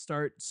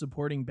 start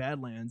supporting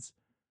Badlands.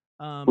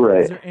 Is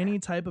Right. there any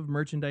type of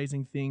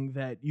merchandising thing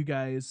that you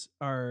guys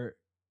are,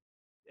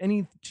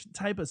 any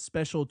type of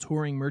special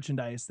touring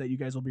merchandise that you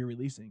guys will be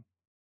releasing?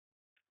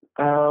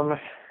 Um,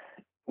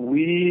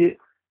 we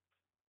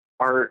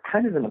are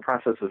kind of in the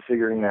process of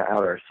figuring that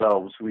out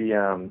ourselves. We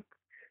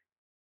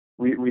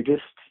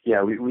just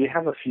yeah we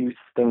have a few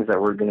things that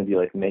we're going to be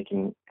like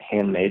making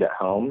handmade at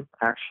home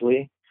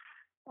actually.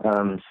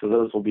 So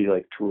those will be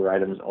like tour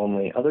items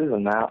only. Other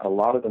than that, a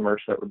lot of the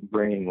merch that we're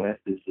bringing with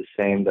is the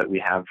same that we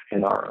have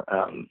in our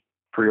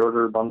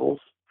pre-order bundles.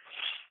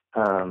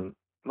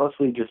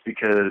 Mostly just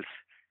because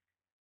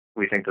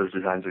we think those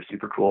designs are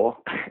super cool,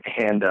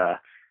 and I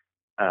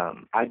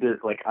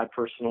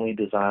personally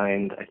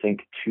designed I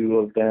think two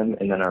of them,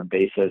 and then our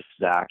bassist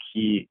Zach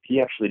he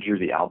actually drew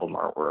the album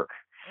artwork.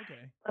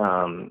 Okay.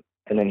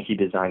 And then he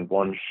designed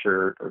one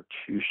shirt or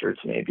two shirts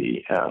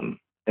maybe.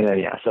 And then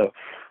yeah, so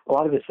a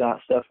lot of it's that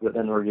stuff, but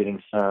then we're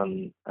getting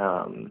some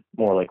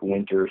more like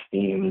winter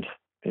themed.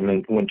 I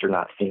mean, winter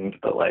not themed,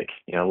 but like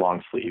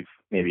long sleeve,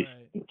 maybe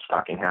Right.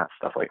 stocking hats,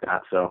 stuff like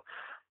that. So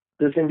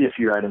there's gonna be a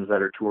few items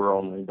that are tour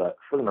only, but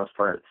for the most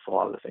part, it's a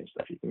lot of the same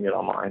stuff you can get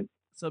online.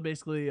 So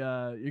basically,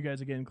 you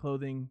guys are getting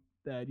clothing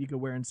that you could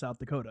wear in South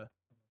Dakota.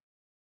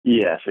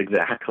 Yes,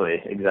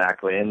 exactly,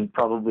 exactly, and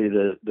probably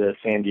the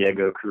San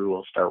Diego crew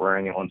will start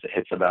wearing it once it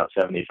hits about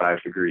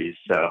 75 degrees.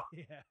 So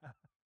Yeah.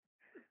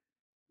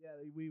 Yeah,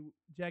 we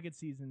jacket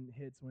season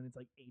hits when it's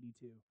like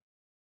 82.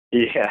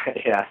 yeah,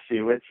 yeah.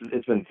 See,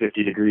 it's been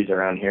 50 degrees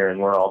around here, and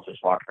we're all just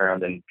walking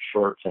around in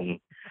shorts and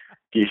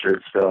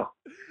t-shirts still.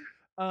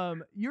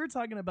 You were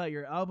talking about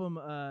your album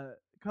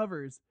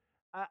covers.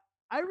 I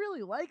I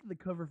really like the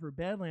cover for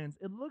Badlands.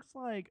 It looks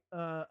like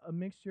a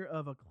mixture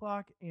of a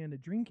clock and a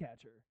dream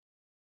catcher.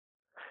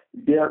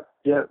 Yeah,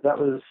 yeah. That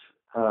was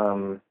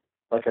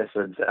like I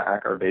said,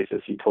 Zach, our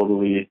bassist.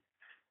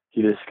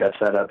 He just sketched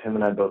that up. Him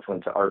and I both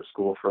went to art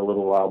school for a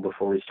little while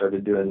before we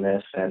started doing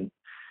this, and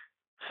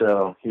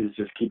so he was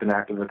just keeping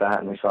active with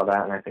that, and we saw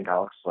that, and I think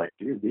Alex was like,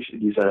 dude, we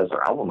should use that as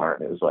our album art.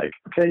 And it was like,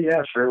 okay,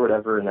 yeah, sure,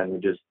 whatever. And then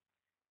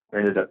we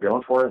ended up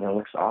going for it, and it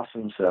looks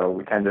awesome. So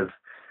we kind of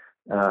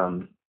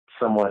um,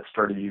 somewhat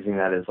started using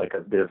that as like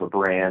a bit of a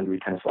brand. We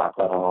kind of slapped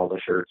that on all the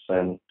shirts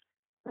and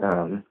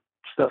um,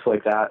 stuff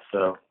like that.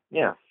 So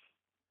yeah.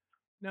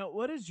 Now,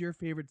 what is your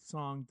favorite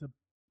song to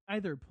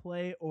either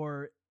play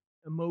or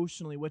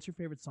emotionally? What's your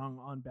favorite song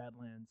on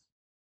Badlands?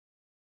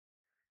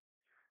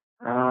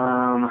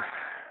 Um,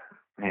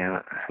 Man,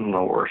 I'm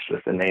the worst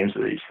with the names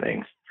of these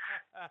things.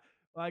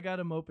 Well, I got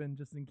them open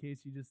just in case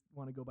you just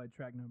want to go by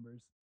track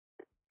numbers.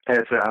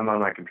 I'm on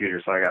my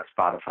computer, so I got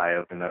Spotify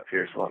opened up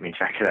here, so let me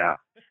check it out.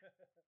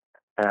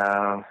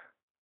 Um,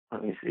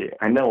 Let me see.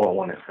 I know what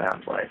one it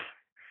sounds like.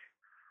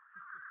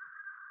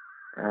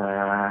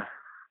 Uh,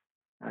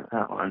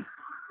 that one.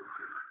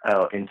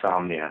 Oh,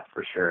 Insomnia,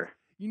 for sure.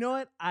 You know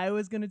what? I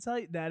was gonna tell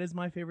you that is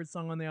my favorite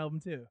song on the album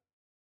too.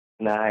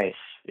 Nice.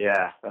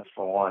 Yeah, that's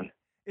the one.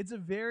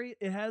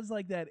 It has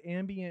like that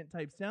ambient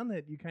type sound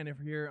that you kind of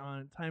hear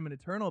on Time and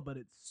Eternal, but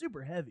it's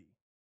super heavy.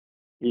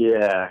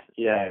 Yeah,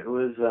 yeah. It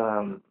was,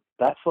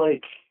 that's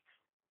like,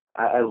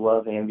 I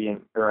love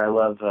ambient, or I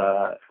love,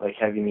 like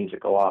heavy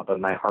music a lot, but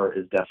my heart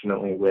is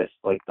definitely with,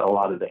 like, a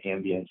lot of the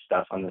ambient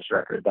stuff on this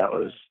record. That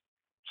was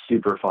Yeah.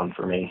 super fun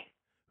for me.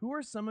 Who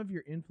are some of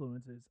your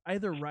influences,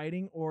 either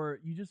writing or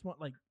you just want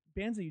like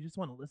bands that you just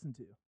want to listen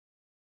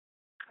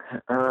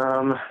to?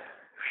 Um,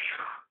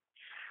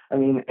 I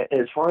mean,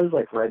 as far as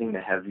like writing the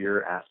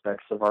heavier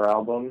aspects of our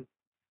album,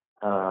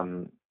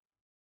 um,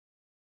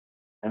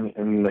 I mean,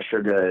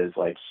 Meshuggah is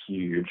like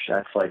huge.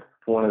 That's like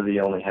one of the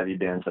only heavy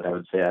bands that I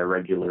would say I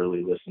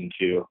regularly listen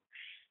to.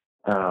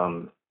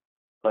 Um,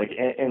 like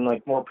and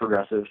like more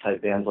progressive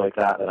type bands like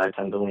that I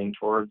tend to lean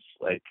towards,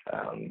 like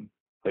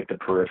the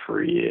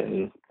Periphery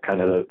and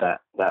kind of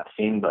that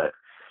scene. But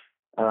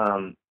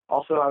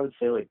also I would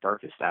say like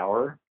Darkest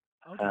Hour,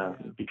 Okay, yeah.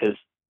 because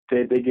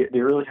they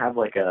really have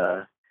like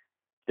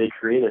they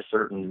create a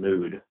certain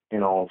mood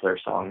in all of their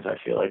songs, I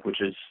feel like,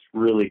 which is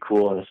really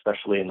cool, and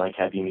especially in like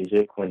heavy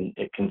music when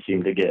it can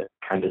seem to get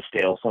kind of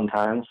stale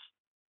sometimes.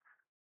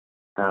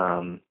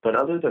 But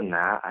other than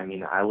that, I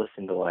mean, I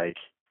listen to like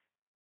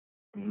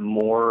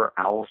more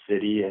Owl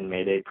City and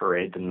Mayday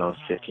Parade than most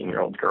Wow.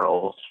 15-year-old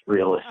girls,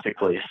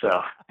 realistically. So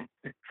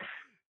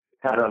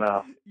I don't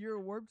know. You're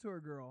a Warp Tour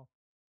girl.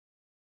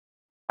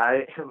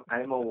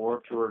 I'm a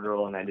Warped Tour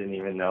girl, and I didn't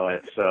even know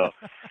it. So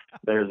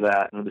there's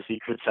that, and the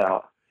secret's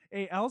out.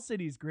 Hey, Owl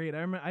City's great. I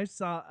remember I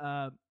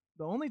saw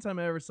the only time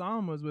I ever saw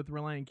him was with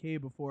Reliant K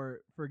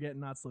before Forget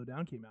Not Slow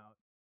Down came out,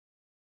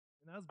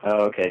 and that was Oh,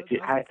 before okay. See,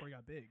 that was before he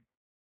got big.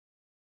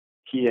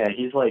 yeah,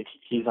 he's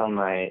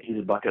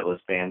a bucket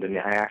list band, and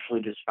I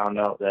actually just found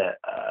out that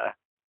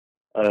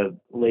a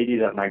lady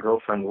that my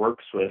girlfriend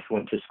works with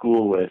went to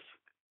school with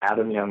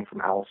Adam Young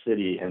from Owl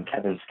City and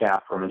Kevin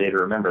Scaff from A Day to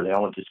Remember. They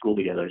all went to school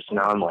together. So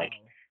now I'm like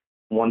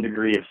Wow. 1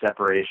 degree of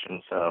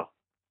separation. So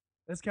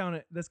That's kind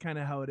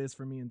of how it is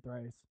for me in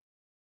Thrice.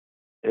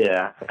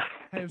 yeah.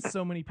 I have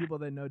so many people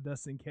that know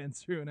Dustin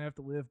Kensrue, and I have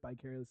to live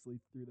vicariously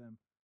through them.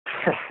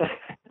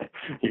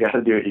 You got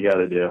to do what you got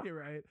to do. You're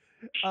right.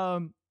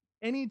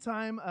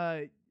 Anytime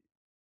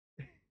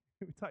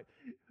we talk,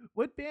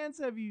 what bands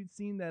have you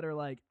seen that are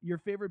like your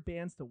favorite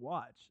bands to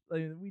watch?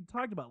 Like, we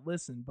talked about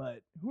listen,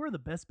 but who are the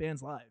best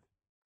bands live?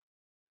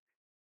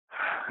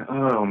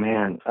 Oh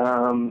man.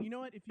 You know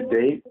what?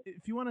 They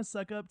If you want to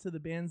suck up to the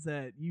bands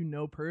that you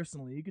know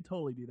personally, you could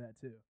totally do that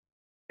too.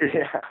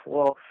 Yeah,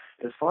 well,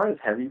 as far as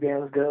heavy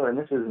bands go, and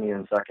this isn't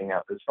even sucking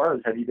up, as far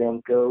as heavy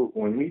bands go,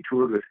 when we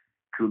toured with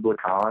Kubla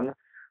Khan,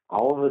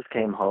 all of us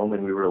came home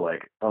and we were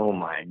like, oh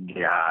my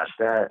gosh,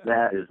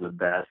 that is the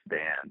best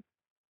band.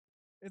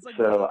 It's like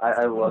So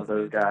I one love of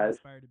those those bands I guys.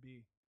 aspire to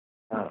be.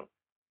 Oh,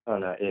 oh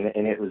no,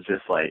 and it was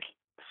just like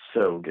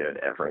so good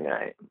every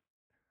night.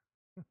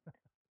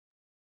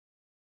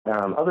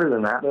 Other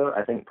than that, though,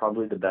 I think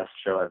probably the best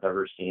show I've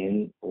ever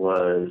seen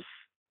was,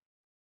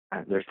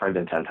 there's probably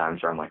been 10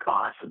 times where I'm like,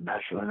 oh, that's the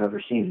best show I've ever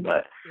seen.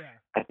 But Yeah.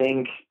 I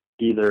think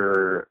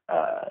either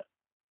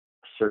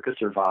Circus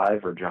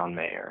Survive or John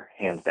Mayer,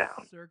 hands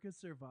down. Circus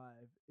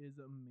Survive is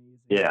amazing.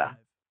 Yeah. Live.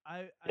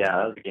 I Yeah,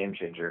 that was a game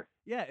changer.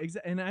 Yeah,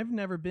 exactly. And I've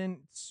never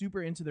been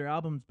super into their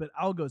albums, but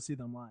I'll go see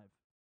them live.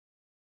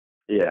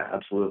 Yeah,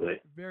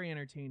 absolutely. Very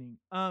entertaining.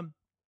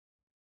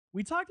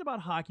 We talked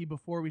about hockey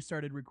before we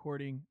started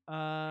recording.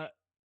 You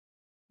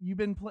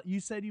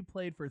said you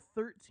played for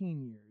 13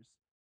 years.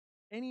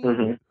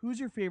 Mhm. Who's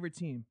your favorite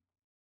team?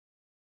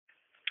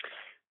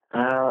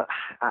 I'm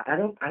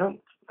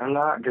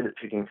not good at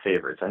picking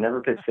favorites. I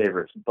never pick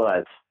favorites,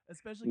 but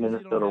Especially because you don't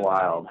Minnesota have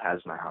Wild any.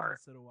 has my heart.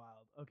 Minnesota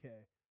Wild.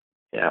 Okay.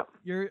 Yeah.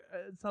 You're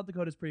South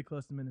Dakota's pretty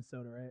close to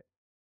Minnesota, right?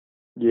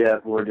 Yeah,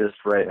 we're just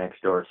right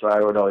next door. So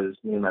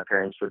me and my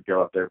parents would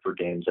go up there for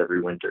games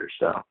every winter.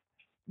 So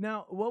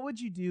Now, what would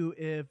you do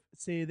if,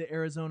 say, the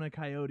Arizona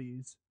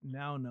Coyotes,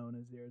 now known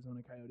as the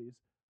Arizona Coyotes,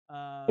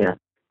 yeah.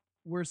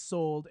 were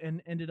sold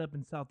and ended up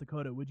in South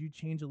Dakota? Would you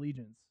change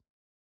allegiance?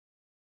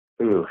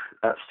 Ooh,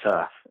 that's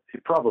tough.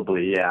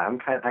 Probably, yeah.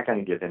 I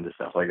kind of get into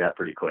stuff like that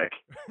pretty quick.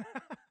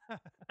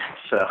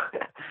 So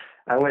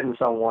I went and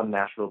saw one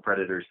Nashville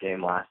Predators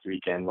game last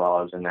weekend while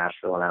I was in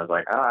Nashville, and I was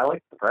like, oh, I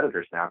like the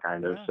Predators now,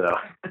 kind of. Yeah. So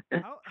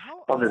How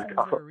I'll awesome just is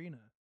go. their arena?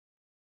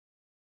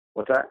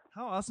 What's that?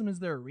 How awesome is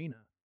their arena?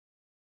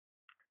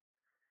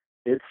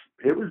 It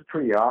was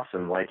pretty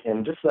awesome. Like,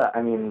 and just that.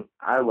 I mean,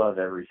 I love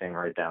everything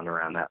right down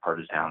around that part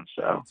of town.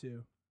 I So do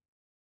too.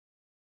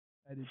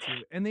 I do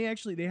too. And they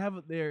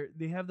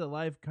have the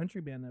live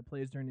country band that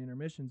plays during the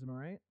intermissions. Am I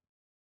right?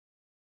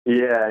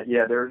 yeah,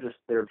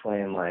 they were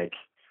playing like,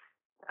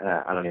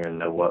 I don't even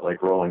know what,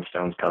 like Rolling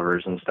Stones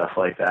covers and stuff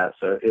like that.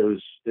 So it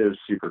was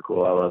super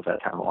cool. I love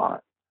that town a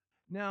lot.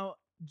 Now,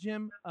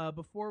 Jim,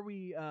 before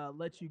we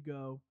let you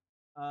go,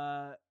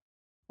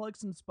 plug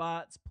some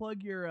spots,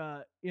 plug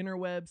your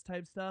interwebs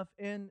type stuff,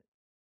 and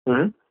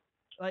hmm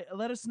like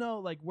let us know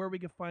like where we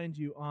can find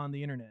you on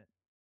the internet.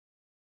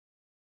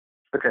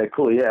 Okay,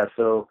 cool. Yeah.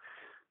 So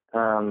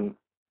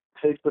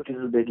Facebook is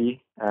a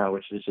biggie,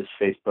 which is just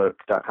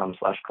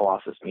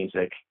facebook.com/Colossus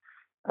Music.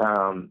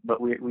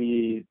 But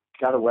we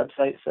got a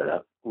website set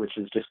up, which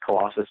is just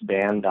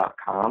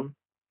colossusband.com.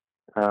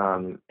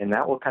 And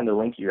that will kind of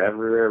link you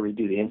everywhere. We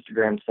do the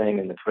Instagram thing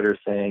and the Twitter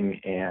thing,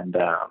 and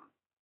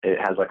it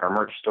has like our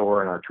merch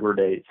store and our tour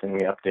dates, and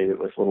we update it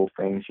with little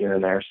things here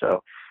and there.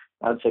 So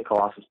I'd say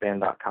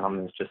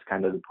colossusband.com is just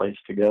kind of the place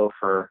to go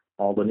for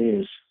all the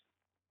news.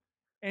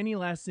 Any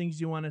last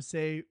things you want to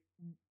say,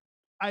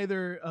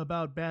 either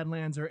about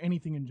Badlands or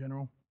anything in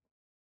general?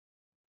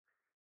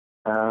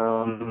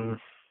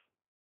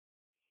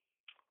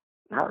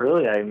 Not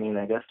really. I mean,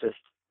 I guess just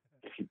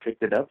if you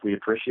picked it up, we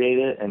appreciate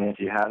it. And if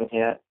you haven't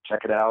yet, check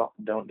it out.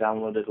 Don't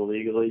download it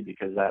illegally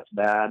because that's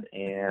bad.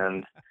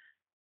 And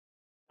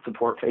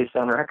support Face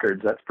Down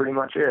Records. That's pretty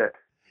much it.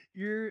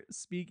 You're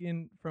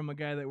speaking from a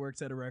guy that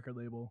works at a record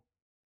label.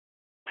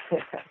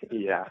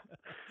 Yeah.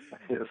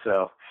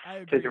 So I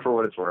agree. take it for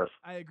what it's worth.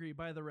 I agree.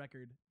 Buy the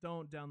record.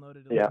 Don't download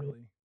it Yeah.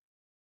 illegally.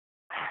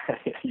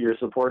 You're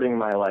supporting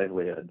my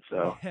livelihood.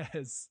 So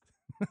Yes.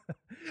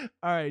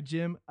 All right,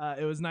 Jim.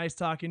 It was nice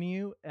talking to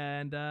you,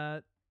 and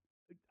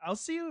I'll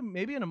see you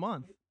maybe in a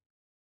month.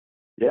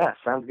 yeah,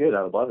 sounds good.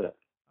 I would love it.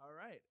 All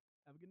right.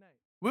 Have a good night.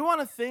 We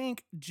want to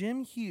thank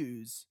Jim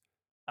Hughes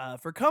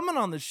for coming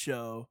on the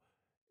show.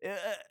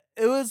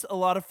 It was a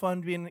lot of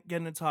fun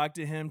getting to talk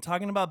to him,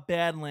 talking about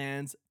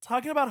Badlands,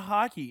 talking about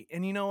hockey.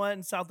 And you know what?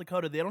 In South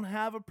Dakota, they don't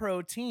have a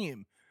pro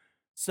team.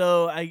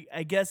 So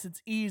I guess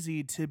it's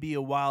easy to be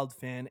a Wild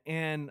fan.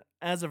 And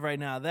as of right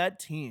now, that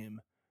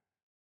team,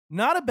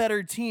 not a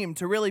better team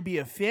to really be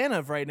a fan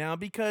of right now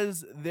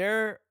because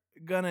they're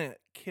going to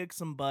kick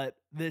some butt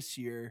this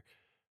year.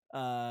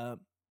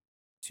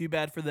 Too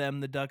bad for them.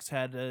 The Ducks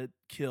had to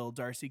kill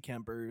Darcy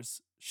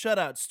Kemper's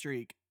shutout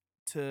streak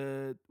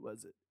to,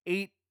 was it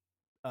eight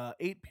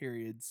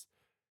periods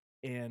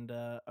and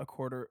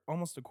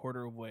almost a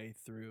quarter of way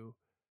through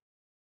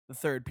the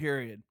third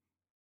period.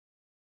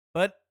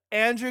 But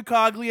Andrew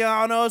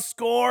Cogliano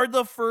scored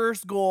the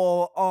first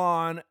goal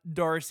on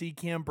Darcy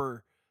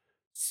Kemper.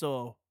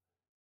 So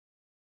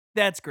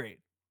that's great.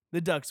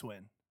 The Ducks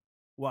win.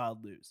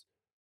 Wild lose.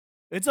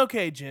 It's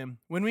okay, Jim.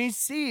 When we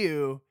see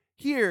you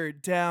here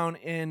down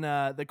in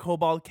the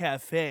Cobalt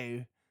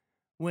Cafe,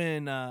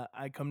 when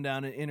I come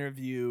down and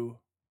interview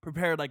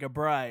Prepared Like a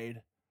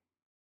Bride,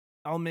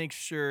 I'll make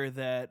sure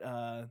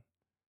that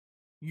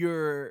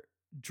you're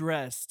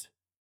dressed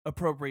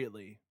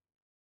appropriately.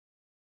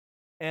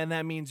 And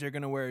that means you're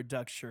going to wear a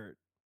duck shirt.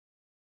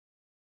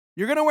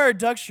 You're going to wear a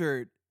duck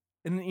shirt.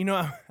 And, you know,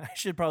 I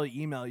should probably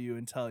email you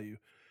and tell you.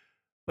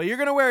 But you're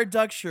going to wear a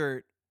duck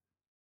shirt.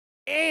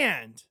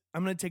 And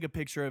I'm going to take a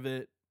picture of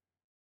it.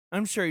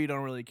 I'm sure you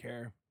don't really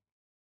care.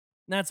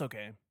 That's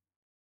okay.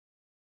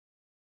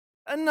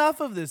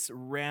 Enough of this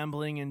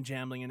rambling and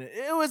jambling. And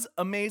it was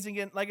amazing.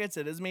 And like I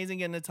said, it was amazing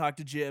getting to talk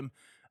to Jim.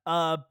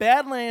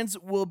 Badlands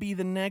will be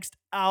the next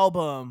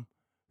album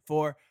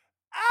for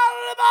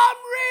Album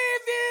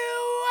Review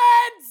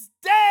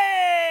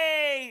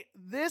Wednesday.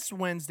 This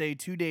Wednesday,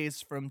 2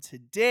 days from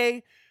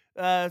today.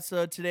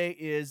 So today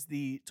is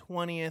the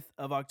 20th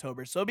of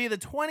October. So it'll be the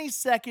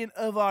 22nd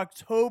of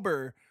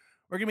October.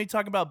 We're going to be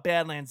talking about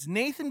Badlands.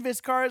 Nathan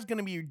Viscar is going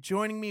to be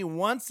joining me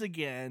once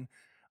again.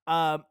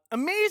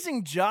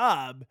 Amazing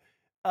job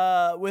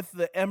with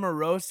the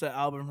Emarosa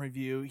album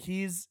review.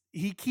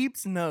 He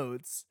keeps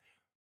notes,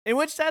 in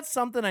which that's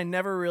something I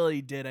never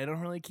really did. I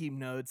don't really keep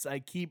notes. I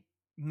keep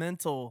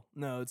mental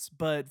notes,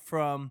 but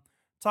from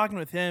talking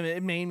with him,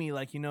 it made me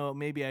like,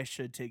 maybe I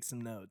should take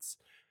some notes.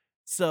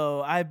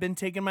 So I've been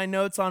taking my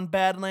notes on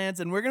Badlands,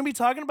 and we're going to be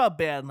talking about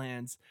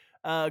Badlands.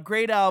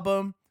 Great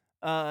album.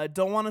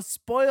 Don't want to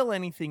spoil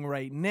anything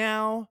right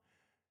now.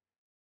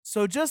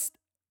 So just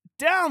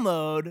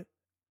download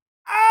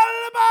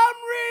Album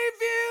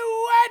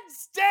Review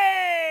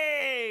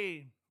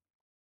Wednesday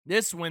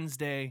this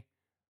Wednesday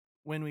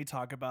when we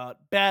talk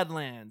about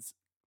Badlands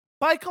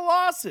by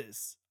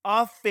Colossus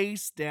off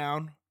Face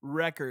Down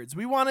Records.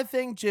 We want to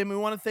thank Jim. We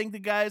want to thank the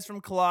guys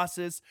from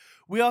Colossus.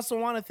 We also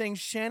want to thank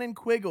Shannon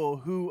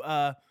Quiggle, who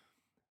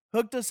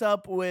hooked us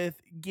up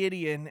with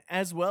Gideon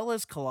as well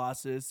as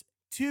Colossus,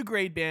 two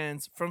great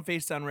bands from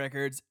Face Down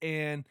Records,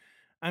 and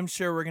I'm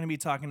sure we're going to be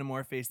talking to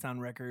more Face Down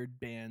Record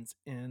bands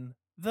in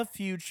the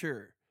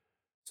future.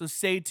 So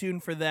stay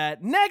tuned for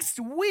that. Next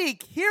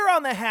week, here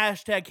on the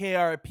hashtag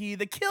KRP,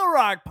 the Kill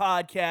Rock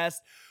podcast,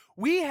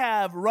 we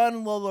have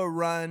Run Lola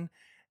Run,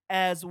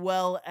 as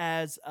well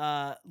as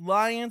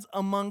Lions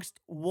Amongst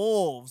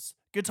Wolves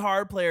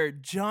guitar player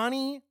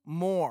Johnny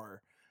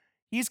Moore.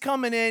 He's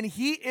coming in.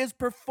 He is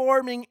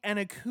performing an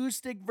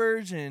acoustic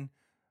version.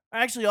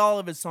 Actually, all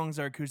of his songs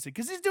are acoustic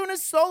because he's doing a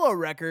solo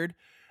record.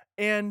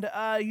 And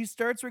he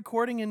starts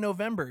recording in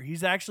November.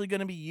 He's actually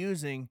going to be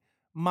using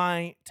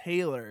My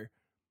Taylor.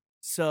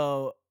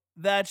 So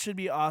that should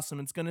be awesome.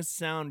 It's going to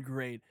sound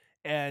great.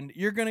 And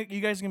you guys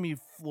are going to be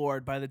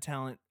floored by the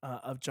talent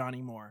of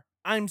Johnny Moore.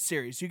 I'm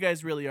serious. You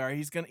guys really are.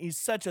 He's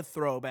such a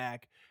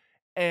throwback.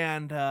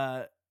 And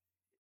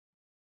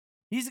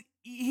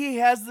he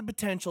has the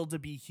potential to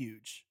be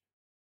huge.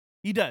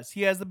 He does.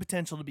 He has the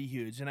potential to be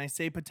huge. And I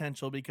say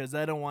potential because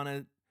I don't want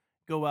to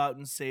go out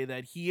and say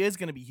that he is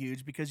going to be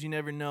huge, because you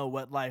never know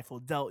what life will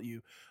dealt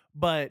you.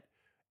 But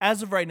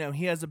as of right now,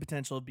 he has the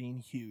potential of being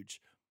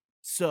huge.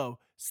 So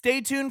stay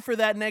tuned for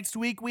that next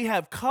week. We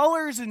have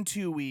Colors in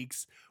 2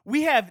 weeks.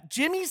 We have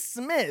Jimmy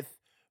Smith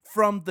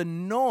from The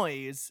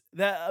Noise,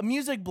 a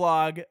music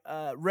blog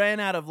ran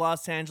out of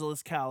Los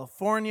Angeles,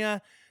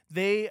 California.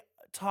 They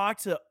talk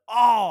to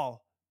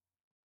all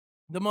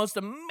the most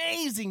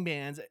amazing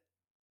bands.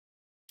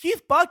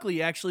 Keith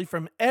Buckley, actually,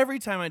 from Every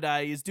Time I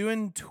Die, is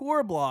doing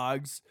tour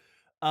blogs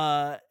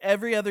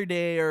every other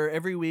day or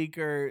every week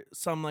or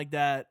something like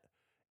that.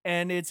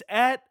 And it's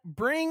at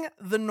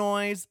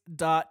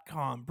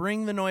bringthenoise.com.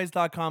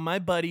 Bringthenoise.com. My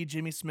buddy,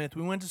 Jimmy Smith,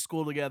 we went to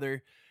school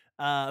together.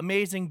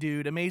 Amazing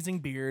dude, amazing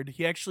beard.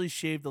 He actually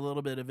shaved a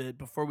little bit of it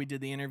before we did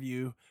the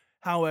interview.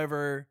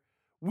 However,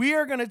 we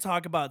are going to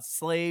talk about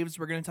Slaves.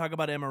 We're going to talk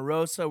about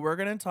Emarosa. We're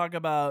going to talk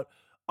about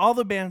all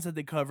the bands that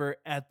they cover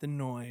at The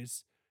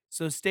Noise.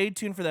 So stay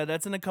tuned for that.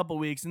 That's in a couple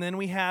weeks. And then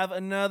we have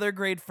another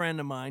great friend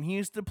of mine. He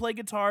used to play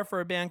guitar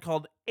for a band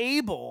called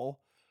Abel.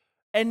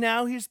 And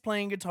now he's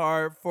playing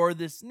guitar for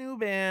this new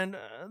band.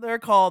 They're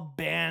called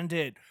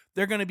Bandit.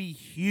 They're going to be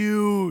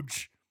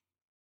huge.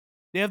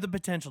 They have the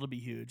potential to be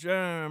huge.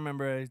 I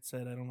remember I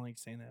said I don't like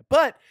saying that.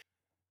 But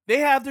they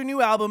have their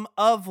new album,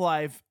 Of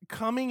Life,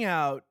 coming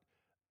out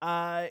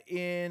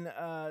in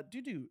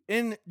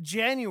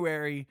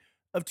January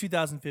of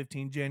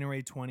 2015,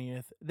 January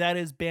 20th. That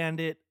is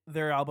Bandit,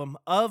 their album,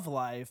 Of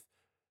Life,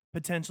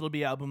 potential to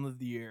be album of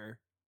the year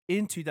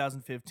in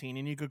 2015.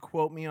 And you could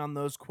quote me on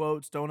those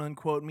quotes. Don't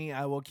unquote me.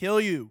 I will kill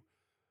you.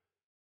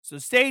 So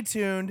stay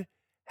tuned.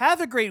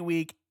 Have a great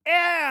week.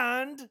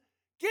 And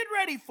get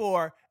ready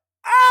for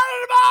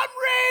Album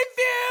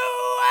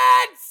Review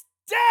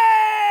Wednesday! Wednesday!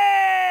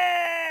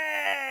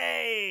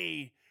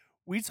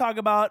 We talk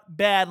about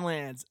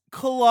Badlands,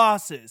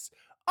 Colossus,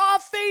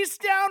 off Face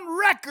Down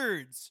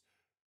Records.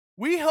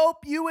 We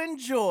hope you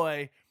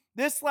enjoy.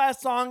 This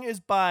last song is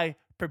by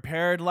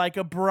Prepared Like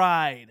a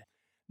Bride.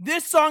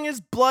 This song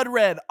is Blood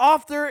Red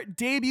off their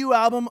debut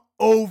album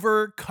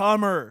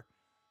Overcomer.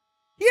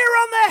 Here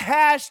on the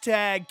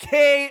hashtag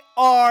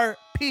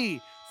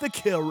KRP, the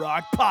Kill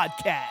Rock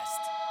Podcast.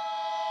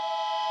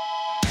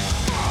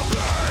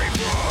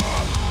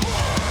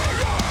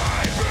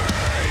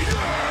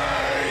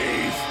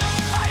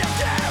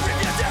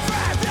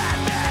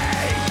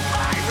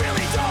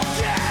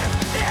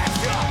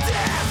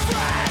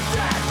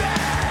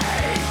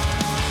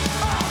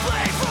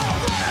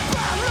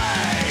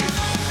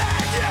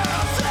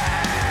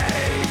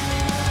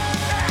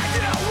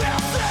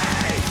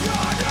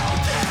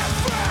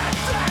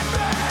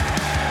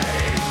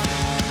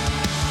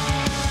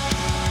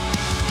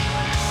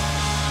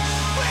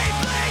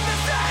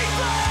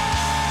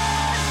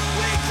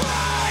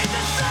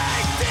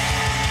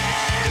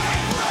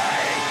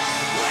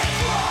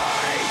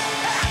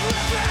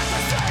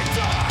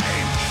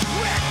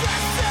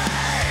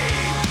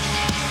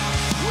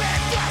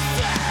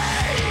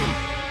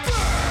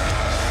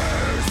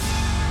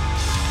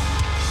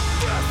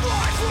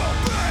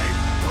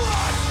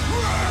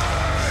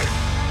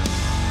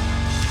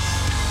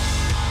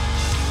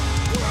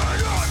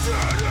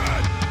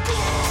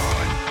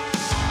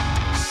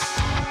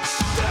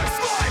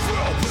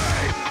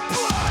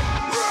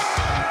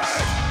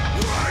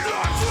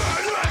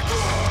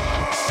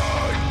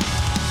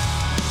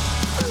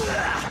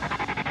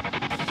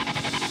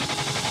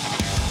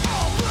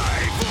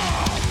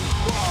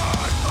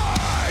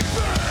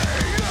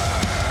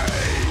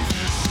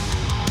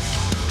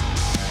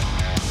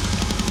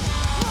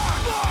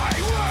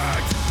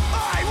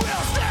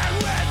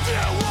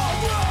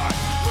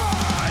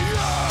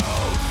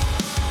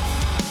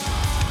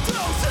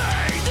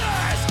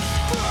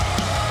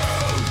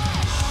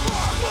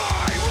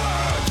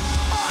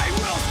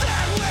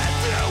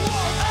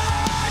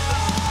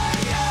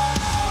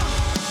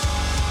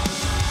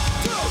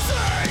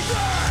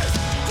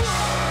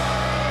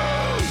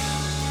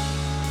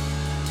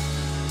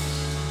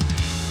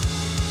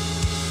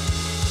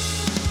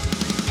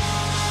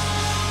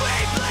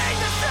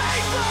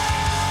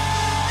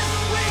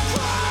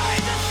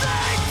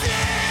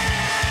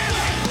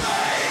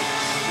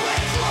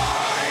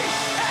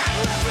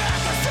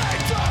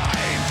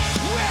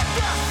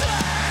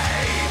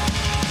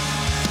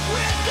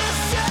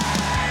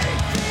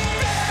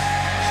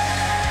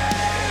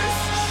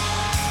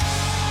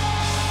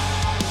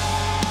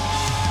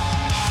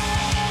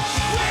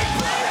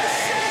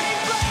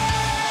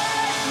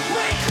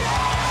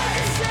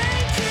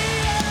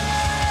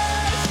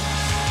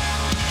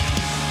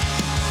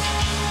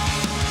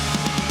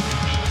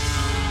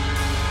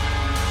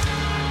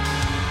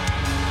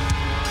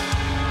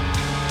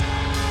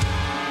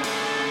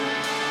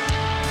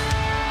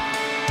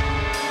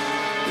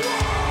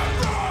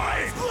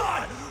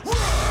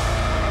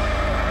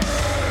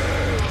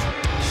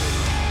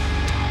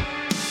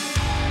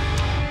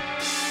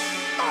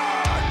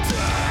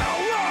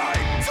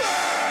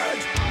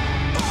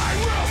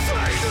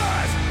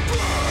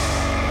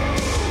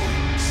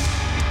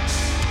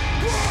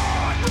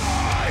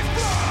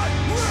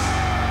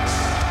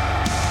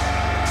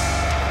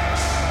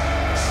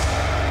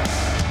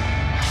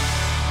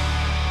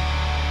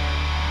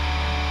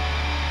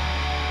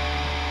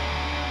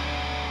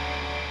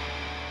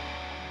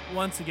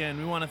 Once again,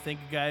 we want to thank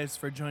you guys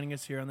for joining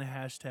us here on the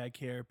hashtag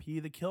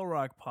KRP, the Kill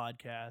Rock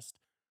Podcast.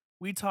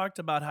 We talked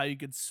about how you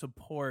could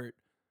support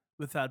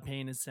without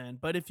paying a cent,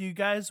 but if you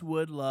guys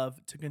would love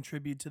to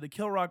contribute to the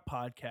Kill Rock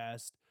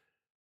Podcast,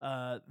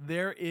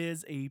 there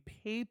is a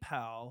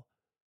PayPal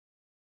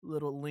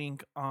little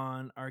link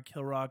on our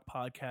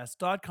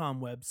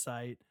killrockpodcast.com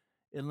website.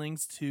 It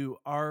links to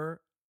our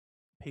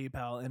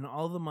PayPal, and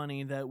all the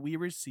money that we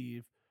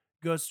receive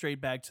goes straight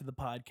back to the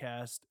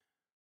podcast.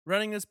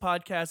 Running this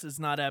podcast is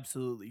not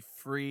absolutely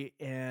free,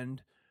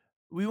 and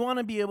we want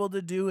to be able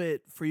to do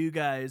it for you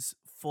guys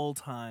full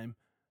time.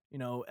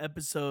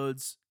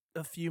 Episodes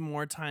a few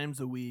more times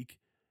a week.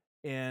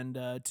 And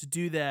to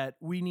do that,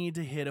 we need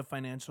to hit a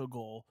financial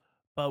goal,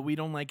 but we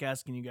don't like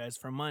asking you guys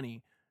for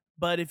money.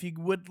 But if you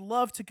would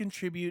love to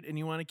contribute and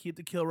you want to keep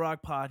the Kill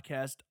Rock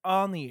Podcast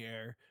on the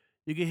air,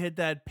 you can hit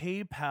that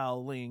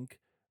PayPal link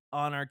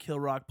on our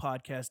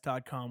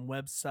killrockpodcast.com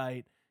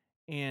website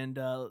and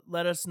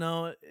let us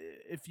know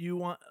if you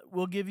want.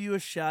 We'll give you a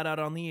shout out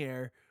on the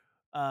air.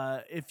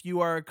 If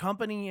you are a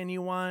company and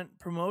you want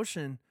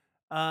promotion,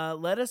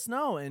 let us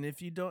know. And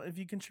if you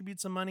contribute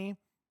some money,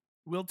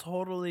 we'll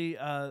totally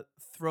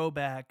throw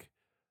back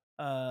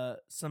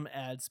some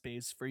ad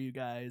space for you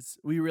guys.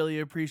 We really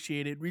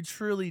appreciate it. We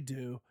truly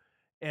do.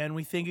 And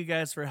we thank you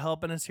guys for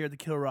helping us here at the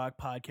Kill Rock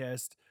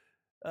Podcast.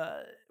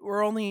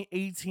 We're only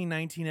 18,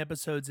 19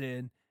 episodes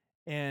in,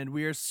 and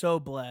we are so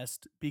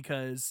blessed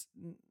because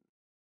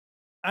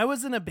I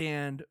was in a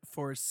band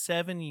for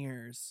 7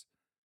 years,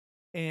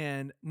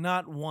 and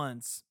not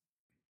once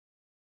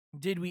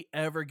did we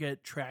ever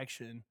get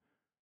traction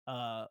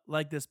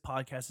like this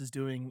podcast is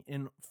doing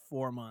in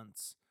 4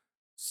 months.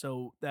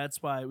 So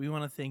that's why we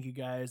want to thank you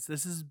guys.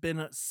 This has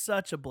been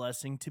such a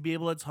blessing to be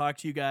able to talk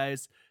to you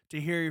guys, to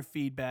hear your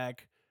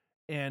feedback,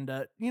 and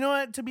you know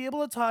what? To be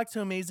able to talk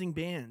to amazing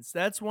bands.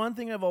 That's one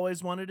thing I've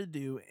always wanted to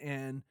do,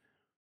 and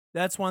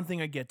that's one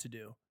thing I get to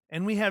do.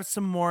 And we have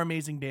some more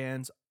amazing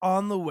bands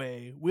on the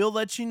way. We'll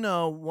let you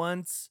know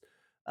once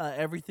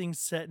everything's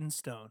set in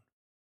stone.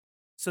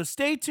 So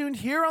stay tuned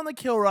here on the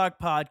Kill Rock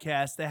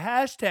podcast, the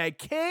hashtag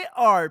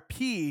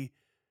KRP,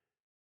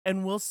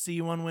 and we'll see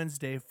you on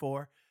Wednesday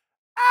for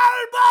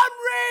album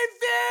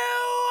review.